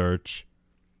research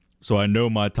so I know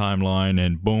my timeline,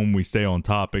 and boom, we stay on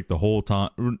topic the whole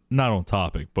time. Not on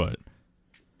topic, but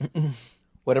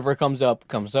whatever comes up,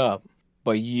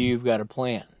 but you've got a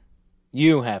plan.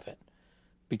 You have it.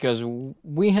 Because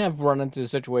we have run into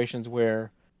situations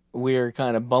where we're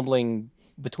kind of bumbling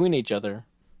between each other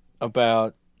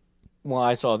about, well,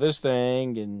 I saw this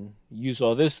thing and you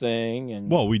saw this thing.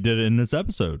 And well, we did it in this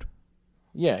episode.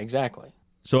 Yeah, exactly.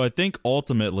 So I think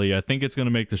ultimately, it's going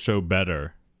to make the show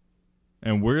better.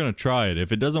 And we're going to try it.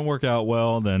 If it doesn't work out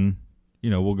well, then,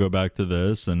 we'll go back to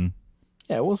this. And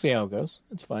yeah, we'll see how it goes.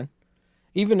 It's fine.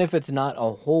 Even if it's not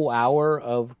a whole hour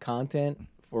of content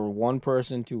for one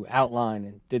person to outline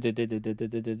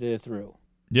and through.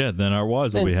 Yeah, then our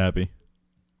wives will be happy.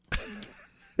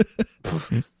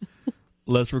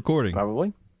 Less recording.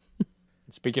 Probably.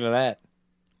 Speaking of that,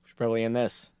 we should probably end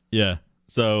this. Yeah.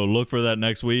 So look for that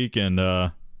next week, and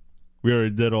we already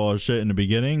did all our shit in the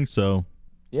beginning, so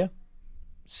yeah.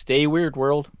 Stay weird,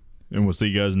 world. And we'll see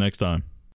you guys next time.